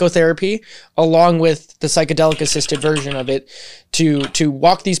 the psychotherapy along with the psychedelic assisted version of it to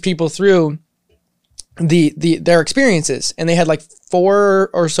walk these people through their experiences. And they had like 4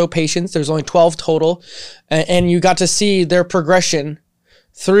 or so patients. There's only 12 total. And you got to see their progression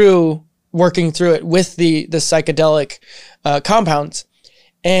through working through it with the psychedelic compounds.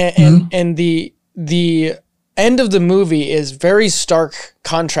 And the end of the movie is very stark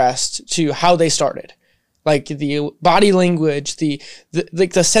contrast to how they started. Like the body language, the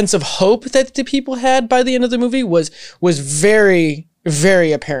sense of hope that the people had by the end of the movie was very,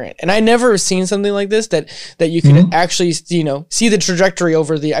 very apparent. And I never seen something like this that you could actually, see the trajectory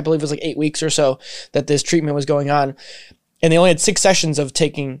over I believe it was like 8 weeks or so that this treatment was going on. And they only had 6 sessions of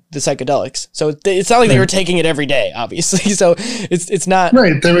taking the psychedelics. So it's not like they were taking it every day, obviously. So it's not.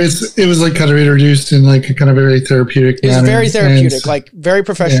 Right. It was like kind of introduced in like a kind of very therapeutic manner. It was very therapeutic, like very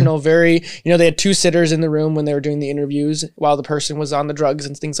professional, very, they had 2 sitters in the room when they were doing the interviews while the person was on the drugs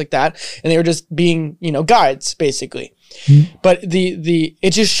and things like that. And they were just being, guides basically. Mm-hmm. But it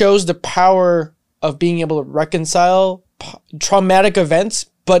just shows the power of being able to reconcile traumatic events,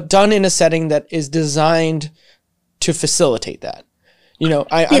 but done in a setting that is designed to facilitate that. I'm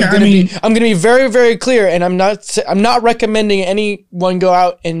going to be very, very clear, and I'm not recommending anyone go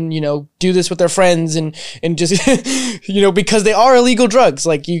out and, do this with their friends and just, because they are illegal drugs.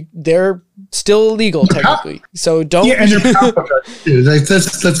 Like they're still illegal technically. So don't. Yeah, and they're powerful drugs too.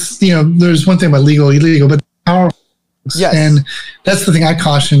 That's there's one thing about legal, illegal, but powerful. Yes. And that's the thing I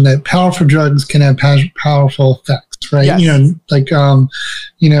caution, that powerful drugs can have powerful effects, right? Yes.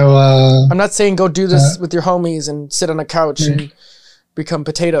 I'm not saying go do this with your homies and sit on a couch and become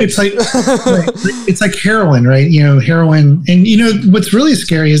potatoes. It's like it's like heroin, right? Heroin, and what's really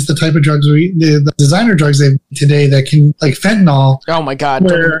scary is the type of drugs the designer drugs they have today that can, like fentanyl. Oh my God,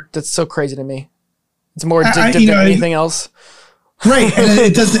 that's so crazy to me. It's more addictive than anything else. Right, and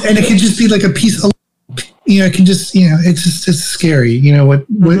it doesn't, and it can just be like a piece of. It can just, it's scary,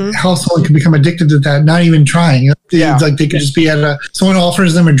 how someone can become addicted to that, not even trying. It's like they could just be someone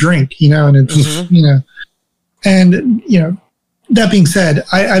offers them a drink, and it's just, and, that being said,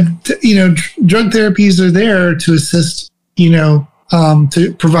 drug therapies are there to assist,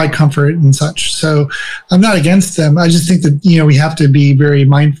 to provide comfort and such. So I'm not against them. I just think that, we have to be very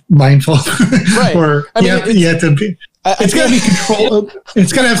mindful. Right. Or you have to be. It's got to be controlled.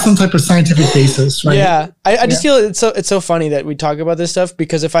 It's got to have some type of scientific basis, right? Yeah. I just feel it's so funny that we talk about this stuff,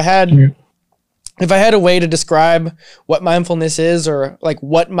 because if I had a way to describe what mindfulness is, or like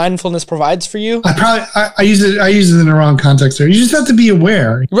what mindfulness provides for you, I use it in the wrong context there. You just have to be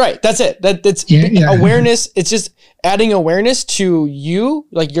aware. Right. That's it. That's awareness. It's just adding awareness to you,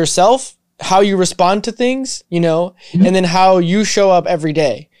 like yourself, how you respond to things, and then how you show up every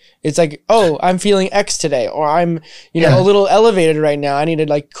day. It's like, oh, I'm feeling X today, or I'm, a little elevated right now. I need to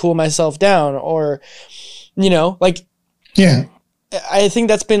like cool myself down, or, I think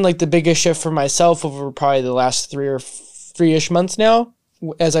that's been like the biggest shift for myself over probably the last 3-ish months now,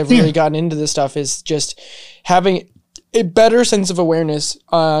 as I've really gotten into this stuff, is just having a better sense of awareness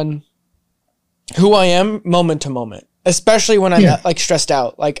on who I am moment to moment. Especially when I'm like stressed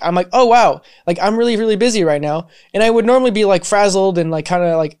out, like I'm like, oh wow, like I'm really, really busy right now. And I would normally be like frazzled and like kind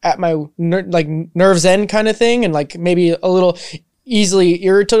of like at my nerves end kind of thing. And like maybe a little easily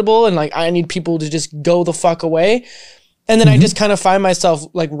irritable. And like, I need people to just go the fuck away. And then I just kind of find myself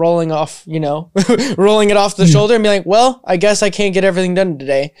like rolling off, rolling it off the shoulder and be like, well, I guess I can't get everything done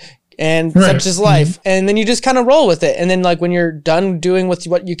today. And such is life. And then you just kind of roll with it. And then like when you're done doing with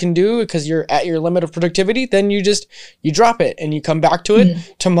what you can do, because you're at your limit of productivity, then you drop it and you come back to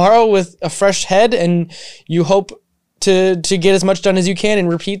it tomorrow with a fresh head, and you hope to get as much done as you can and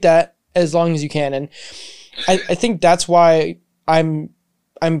repeat that as long as you can. And I think that's why I'm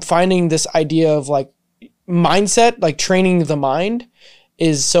finding this idea of like mindset, like training the mind,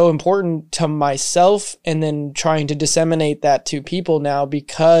 is so important to myself, and then trying to disseminate that to people now,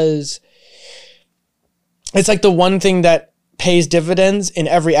 because it's like the one thing that pays dividends in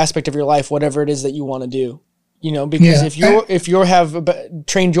every aspect of your life, whatever it is that you want to do, because if you have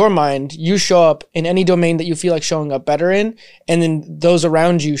trained your mind, you show up in any domain that you feel like showing up better in, and then those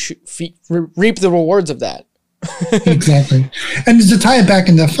around you reap the rewards of that. Exactly. And to tie it back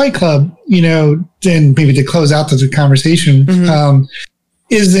into Fight Club, then maybe to close out the conversation,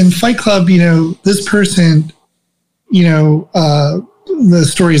 is in Fight Club, this person, the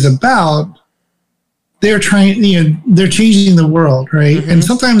story is about, they're trying, they're changing the world, right? And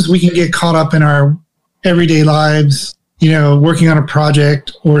sometimes we can get caught up in our everyday lives, working on a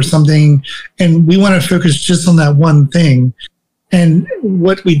project or something, and we want to focus just on that one thing. And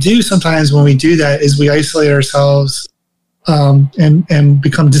what we do sometimes when we do that is we isolate ourselves and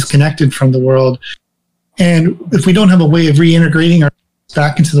become disconnected from the world. And if we don't have a way of reintegrating our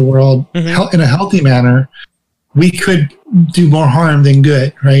back into the world in a healthy manner, we could do more harm than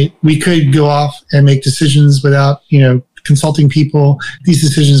good, right? We could go off and make decisions without, consulting people. These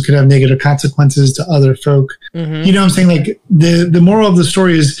decisions could have negative consequences to other folk. You know what I'm saying? Like the moral of the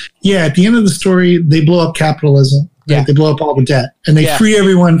story is, at the end of the story, they blow up capitalism. Right? They blow up all the debt, and they free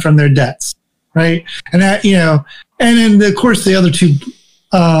everyone from their debts, right? And that, and then of course the other two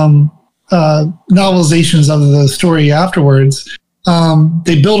novelizations of the story afterwards,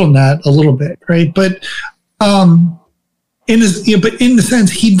 they build on that a little bit, right? But in the sense,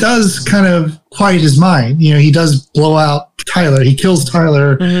 he does kind of quiet his mind. He does blow out Tyler. He kills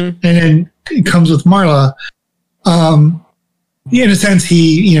Tyler, and then it comes with Marla. In a sense,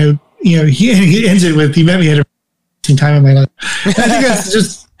 he ends it with, "He met me at a time in my life."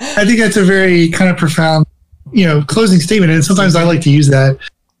 I think that's a very kind of profound, closing statement. And sometimes I like to use that.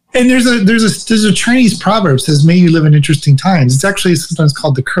 And there's a Chinese proverb that says, "May you live in interesting times." It's actually sometimes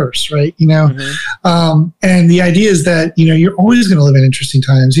called the curse, right? And the idea is that, you're always going to live in interesting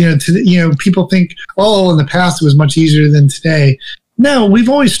times. People think, oh, in the past it was much easier than today. No, we've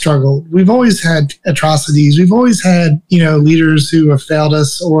always struggled. We've always had atrocities. We've always had, leaders who have failed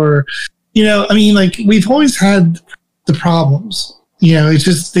us, or, we've always had the problems. It's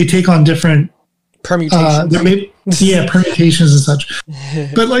just they take on different permutations. Permutations and such.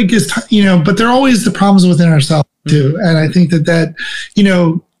 But but they're always the problems within ourselves too. And I think that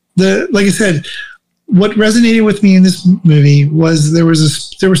like I said, what resonated with me in this movie was there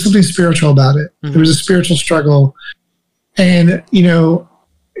was something spiritual about it. There was a spiritual struggle, and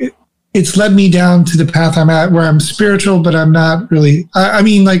it's led me down to the path I'm at, where I'm spiritual, but I'm not really.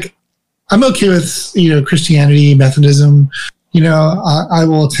 I'm okay with Christianity, Methodism. I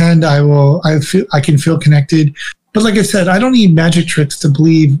will attend. I can feel connected. But like I said, I don't need magic tricks to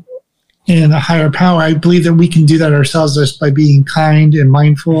believe in a higher power. I believe that we can do that ourselves just by being kind and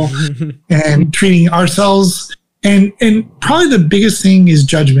mindful and treating ourselves. And probably the biggest thing is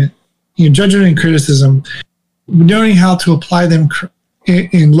judgment. Judgment and criticism. Knowing how to apply them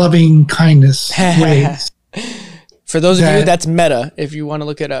in loving kindness ways. For those of you, that's meta. If you want to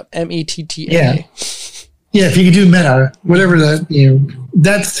look it up, METTA. Yeah, if you can do meta, whatever that,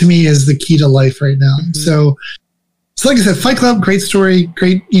 that's to me is the key to life right now. So So like I said, Fight Club, great story,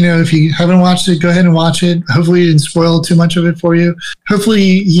 great. If you haven't watched it, go ahead and watch it. Hopefully, it didn't spoil too much of it for you.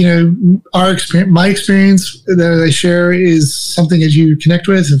 Hopefully, our experience, my experience that I share is something that you connect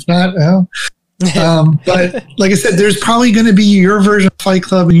with. If not, well. But like I said, there's probably going to be your version of Fight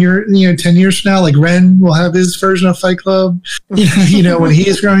Club in 10 years from now. Like Ren will have his version of Fight Club, when he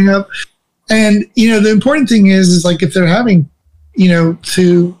is growing up. And, the important thing is like if they're having,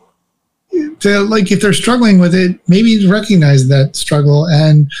 if they're struggling with it, maybe recognize that struggle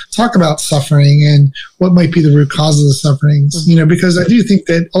and talk about suffering and what might be the root cause of the sufferings, because I do think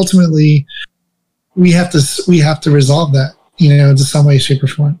that ultimately we have to resolve that, to some way, shape or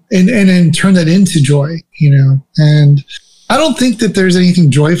form and then turn that into joy, and I don't think that there's anything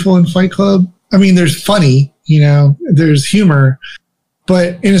joyful in Fight Club. I mean, there's funny, there's humor,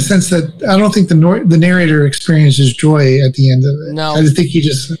 but in a sense that I don't think the narrator experiences joy at the end of it. No, I think he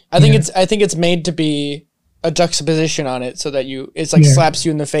just. I think it's made to be a juxtaposition on it, so that it's like slaps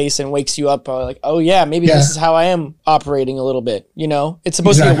you in the face and wakes you up. Like, oh yeah, maybe this is how I am operating a little bit. It's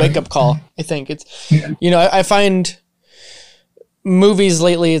supposed to be a wake up call. I think it's. I find movies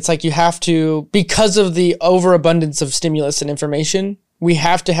lately, it's like you have to, because of the overabundance of stimulus and information, we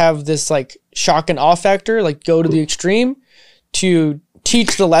have to have this like shock and awe factor, like go to the extreme to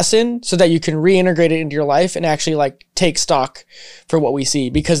teach the lesson so that you can reintegrate it into your life and actually like take stock for what we see,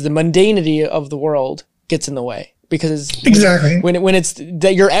 because the mundanity of the world gets in the way, because when it's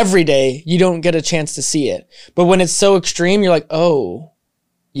that you're everyday, you don't get a chance to see it. But when it's so extreme, you're like, oh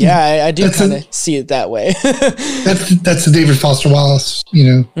yeah, I do kind of see it that way. that's the David Foster Wallace,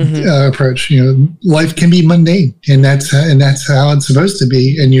 approach. Life can be mundane, and that's how it's supposed to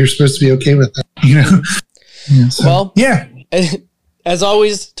be, and you're supposed to be okay with that. Well, yeah. As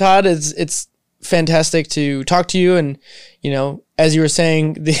always, Todd, it's fantastic to talk to you, and as you were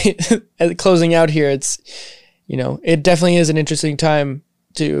saying, closing out here, it's it definitely is an interesting time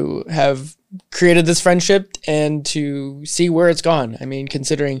to have created this friendship and to see where it's gone. I mean,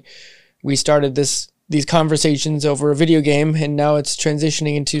 considering we started these conversations over a video game, and now it's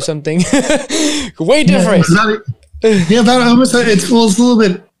transitioning into something way different. About almost. It's a little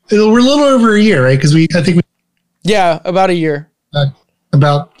bit. We're a little over a year, right? Because about a year.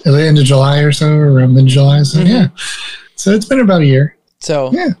 About the end of July or so, or around mid-July. So so it's been about a year.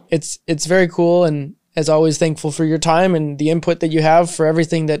 So it's very cool, and as always, thankful for your time and the input that you have for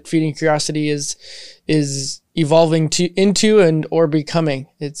everything that Feeding Curiosity is evolving into and or becoming.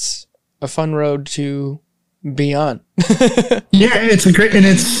 It's a fun road to be on. It's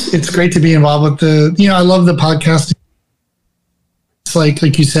great to be involved with I love the podcast. It's like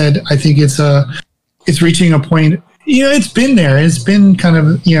you said, I think it's reaching a point. It's been there. It's been kind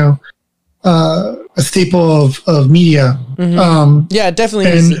of a staple of media. It definitely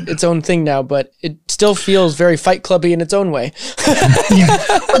is its own thing now, but it still feels very Fight Clubby in its own way.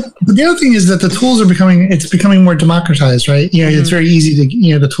 But the other thing is that the tools are becoming more democratized, right? It's very easy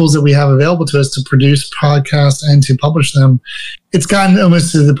to, the tools that we have available to us to produce podcasts and to publish them. It's gotten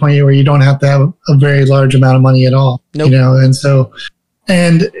almost to the point where you don't have to have a very large amount of money at all. Nope.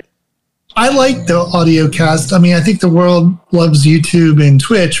 And I like the audio cast. I mean, I think the world loves YouTube and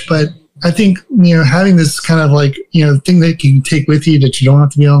Twitch, but I think, having this kind of like, thing that you can take with you that you don't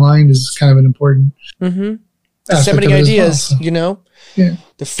have to be online is kind of an important disseminating ideas, well,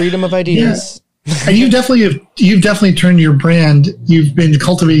 the freedom of ideas. Yeah. And you've definitely turned your brand. You've been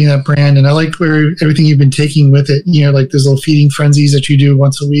cultivating that brand, and I like everything you've been taking with it. Like those little feeding frenzies that you do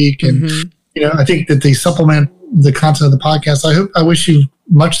once a week, and I think that they supplement the content of the podcast. I wish you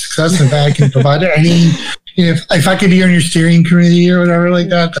much success if I can provide it. I mean, if I could be on your steering committee or whatever like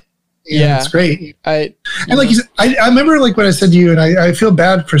that. It's great. Like you said, I remember like what I said to you, and I feel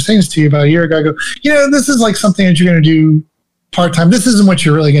bad for saying this to you about a year ago. I go, this is like something that you're going to do part-time. This isn't what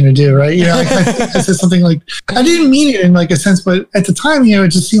you're really going to do, right? I said something like, I didn't mean it in like a sense, but at the time, it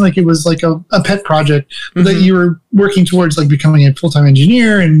just seemed like it was like a pet project that you were working towards, like becoming a full-time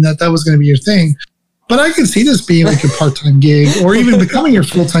engineer, and that was going to be your thing. But I can see this being like a part-time gig, or even becoming your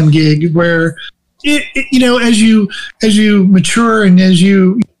full-time gig, where as you mature and as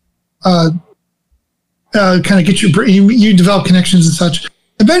you kind of get you develop connections and such,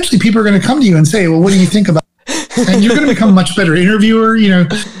 eventually people are going to come to you and say, well, what do you think about it? And you're going to become a much better interviewer. You're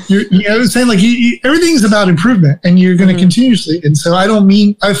saying like everything's about improvement, and you're going to continuously. And so I don't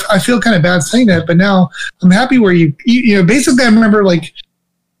mean, I feel kind of bad saying that, but now I'm happy where you basically I remember like,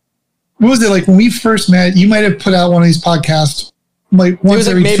 what was it like when we first met? You might have put out one of these podcasts like once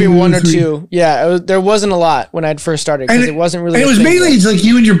every maybe 2 one or 2. Yeah, there wasn't a lot when I'd first started, because it wasn't really. And it was mainly like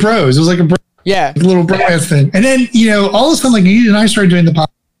you and your bros. It was like a little bro-ass thing. And then all of a sudden, like you and I started doing the podcast,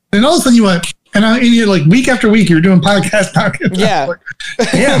 and all of a sudden you went, And you're like week after week, you're doing podcast. Yeah. Like,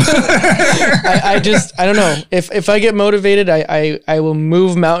 damn. I don't know. If I get motivated, I will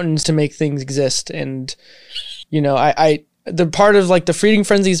move mountains to make things exist. And, the part of like the feeding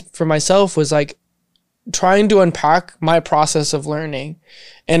frenzies for myself was like trying to unpack my process of learning.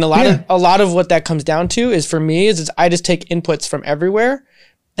 And a lot of what that comes down to is for me is I just take inputs from everywhere.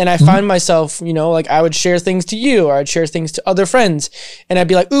 And I find myself, like I would share things to you or I'd share things to other friends and I'd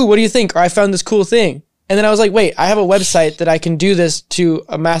be like, ooh, what do you think? Or I found this cool thing. And then I was like, wait, I have a website that I can do this to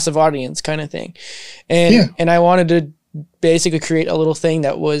a massive audience kind of thing. And I wanted to basically create a little thing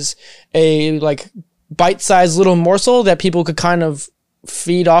that was a like bite-sized little morsel that people could kind of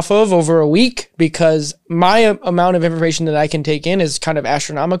feed off of over a week because my amount of information that I can take in is kind of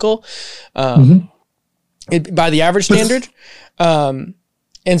astronomical by the average standard.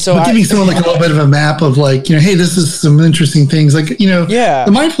 And so giving someone like a little bit of a map of like, hey, this is some interesting things. Like, the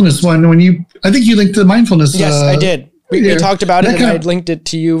mindfulness one, I think you linked to the mindfulness. Yes, I did. We talked about it and I linked it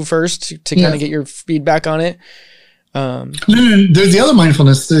to you first to kind of get your feedback on it. No, there's the other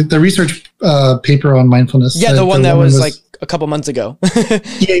mindfulness, the research paper on mindfulness. Yeah, the one that was like a couple months ago.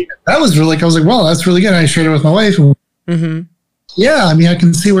 That was really, I was like, wow, that's really good. And I shared it with my wife. Yeah, I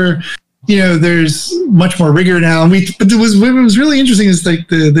can see where, there's much more rigor now. But what was really interesting is like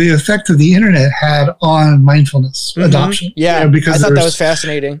the effect of the internet had on mindfulness adoption. Yeah, because I thought that was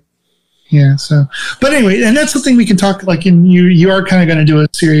fascinating. Yeah. So, but anyway, and that's something we can talk like you are kind of going to do a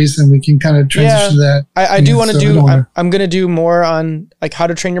series and we can kind of transition to that. I do want to do, I'm going to do more on like how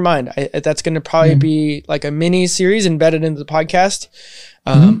to train your mind. That's going to probably be like a mini series embedded into the podcast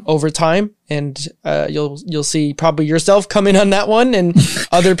over time. And you'll see probably yourself come in on that one and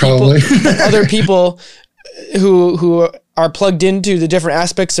other people, other people who are plugged into the different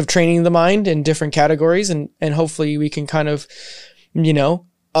aspects of training the mind in different categories. And hopefully we can kind of,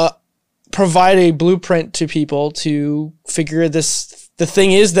 provide a blueprint to people to figure the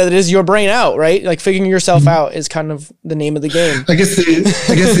thing is that it is your brain out, right? Like figuring yourself out is kind of the name of the game. I guess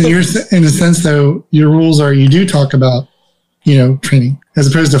in a sense though, your rules are you do talk about, training as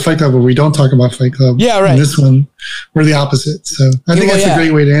opposed to Fight Club where we don't talk about Fight Club. Yeah, right. In this one, we're the opposite. So I think that's a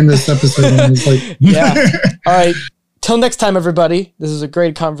great way to end this episode. It's like, All right. Till next time, everybody. This is a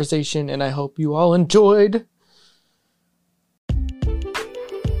great conversation and I hope you all enjoyed.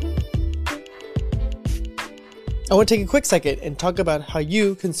 I want to take a quick second and talk about how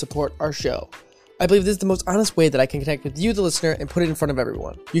you can support our show. I believe this is the most honest way that I can connect with you, the listener, and put it in front of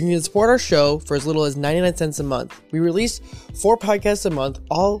everyone. You can support our show for as little as 99 cents a month. We release 4 podcasts a month,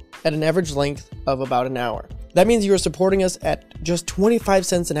 all at an average length of about an hour. That means you are supporting us at just 25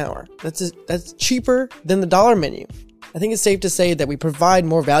 cents an hour. That's cheaper than the dollar menu. I think it's safe to say that we provide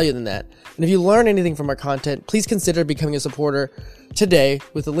more value than that. And if you learn anything from our content, please consider becoming a supporter today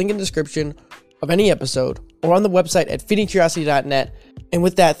with the link in the description of any episode or on the website at feedingcuriosity.net. And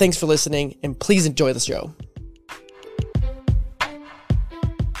with that, thanks for listening and please enjoy the show.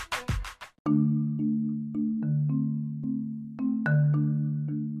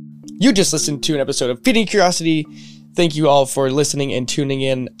 You just listened to an episode of Feeding Curiosity. Thank you all for listening and tuning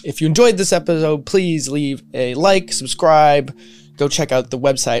in. If you enjoyed this episode, please leave a like, subscribe, go check out the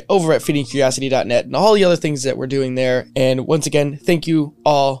website over at feedingcuriosity.net and all the other things that we're doing there. And once again, thank you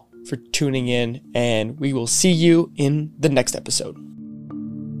all for tuning in, and we will see you in the next episode.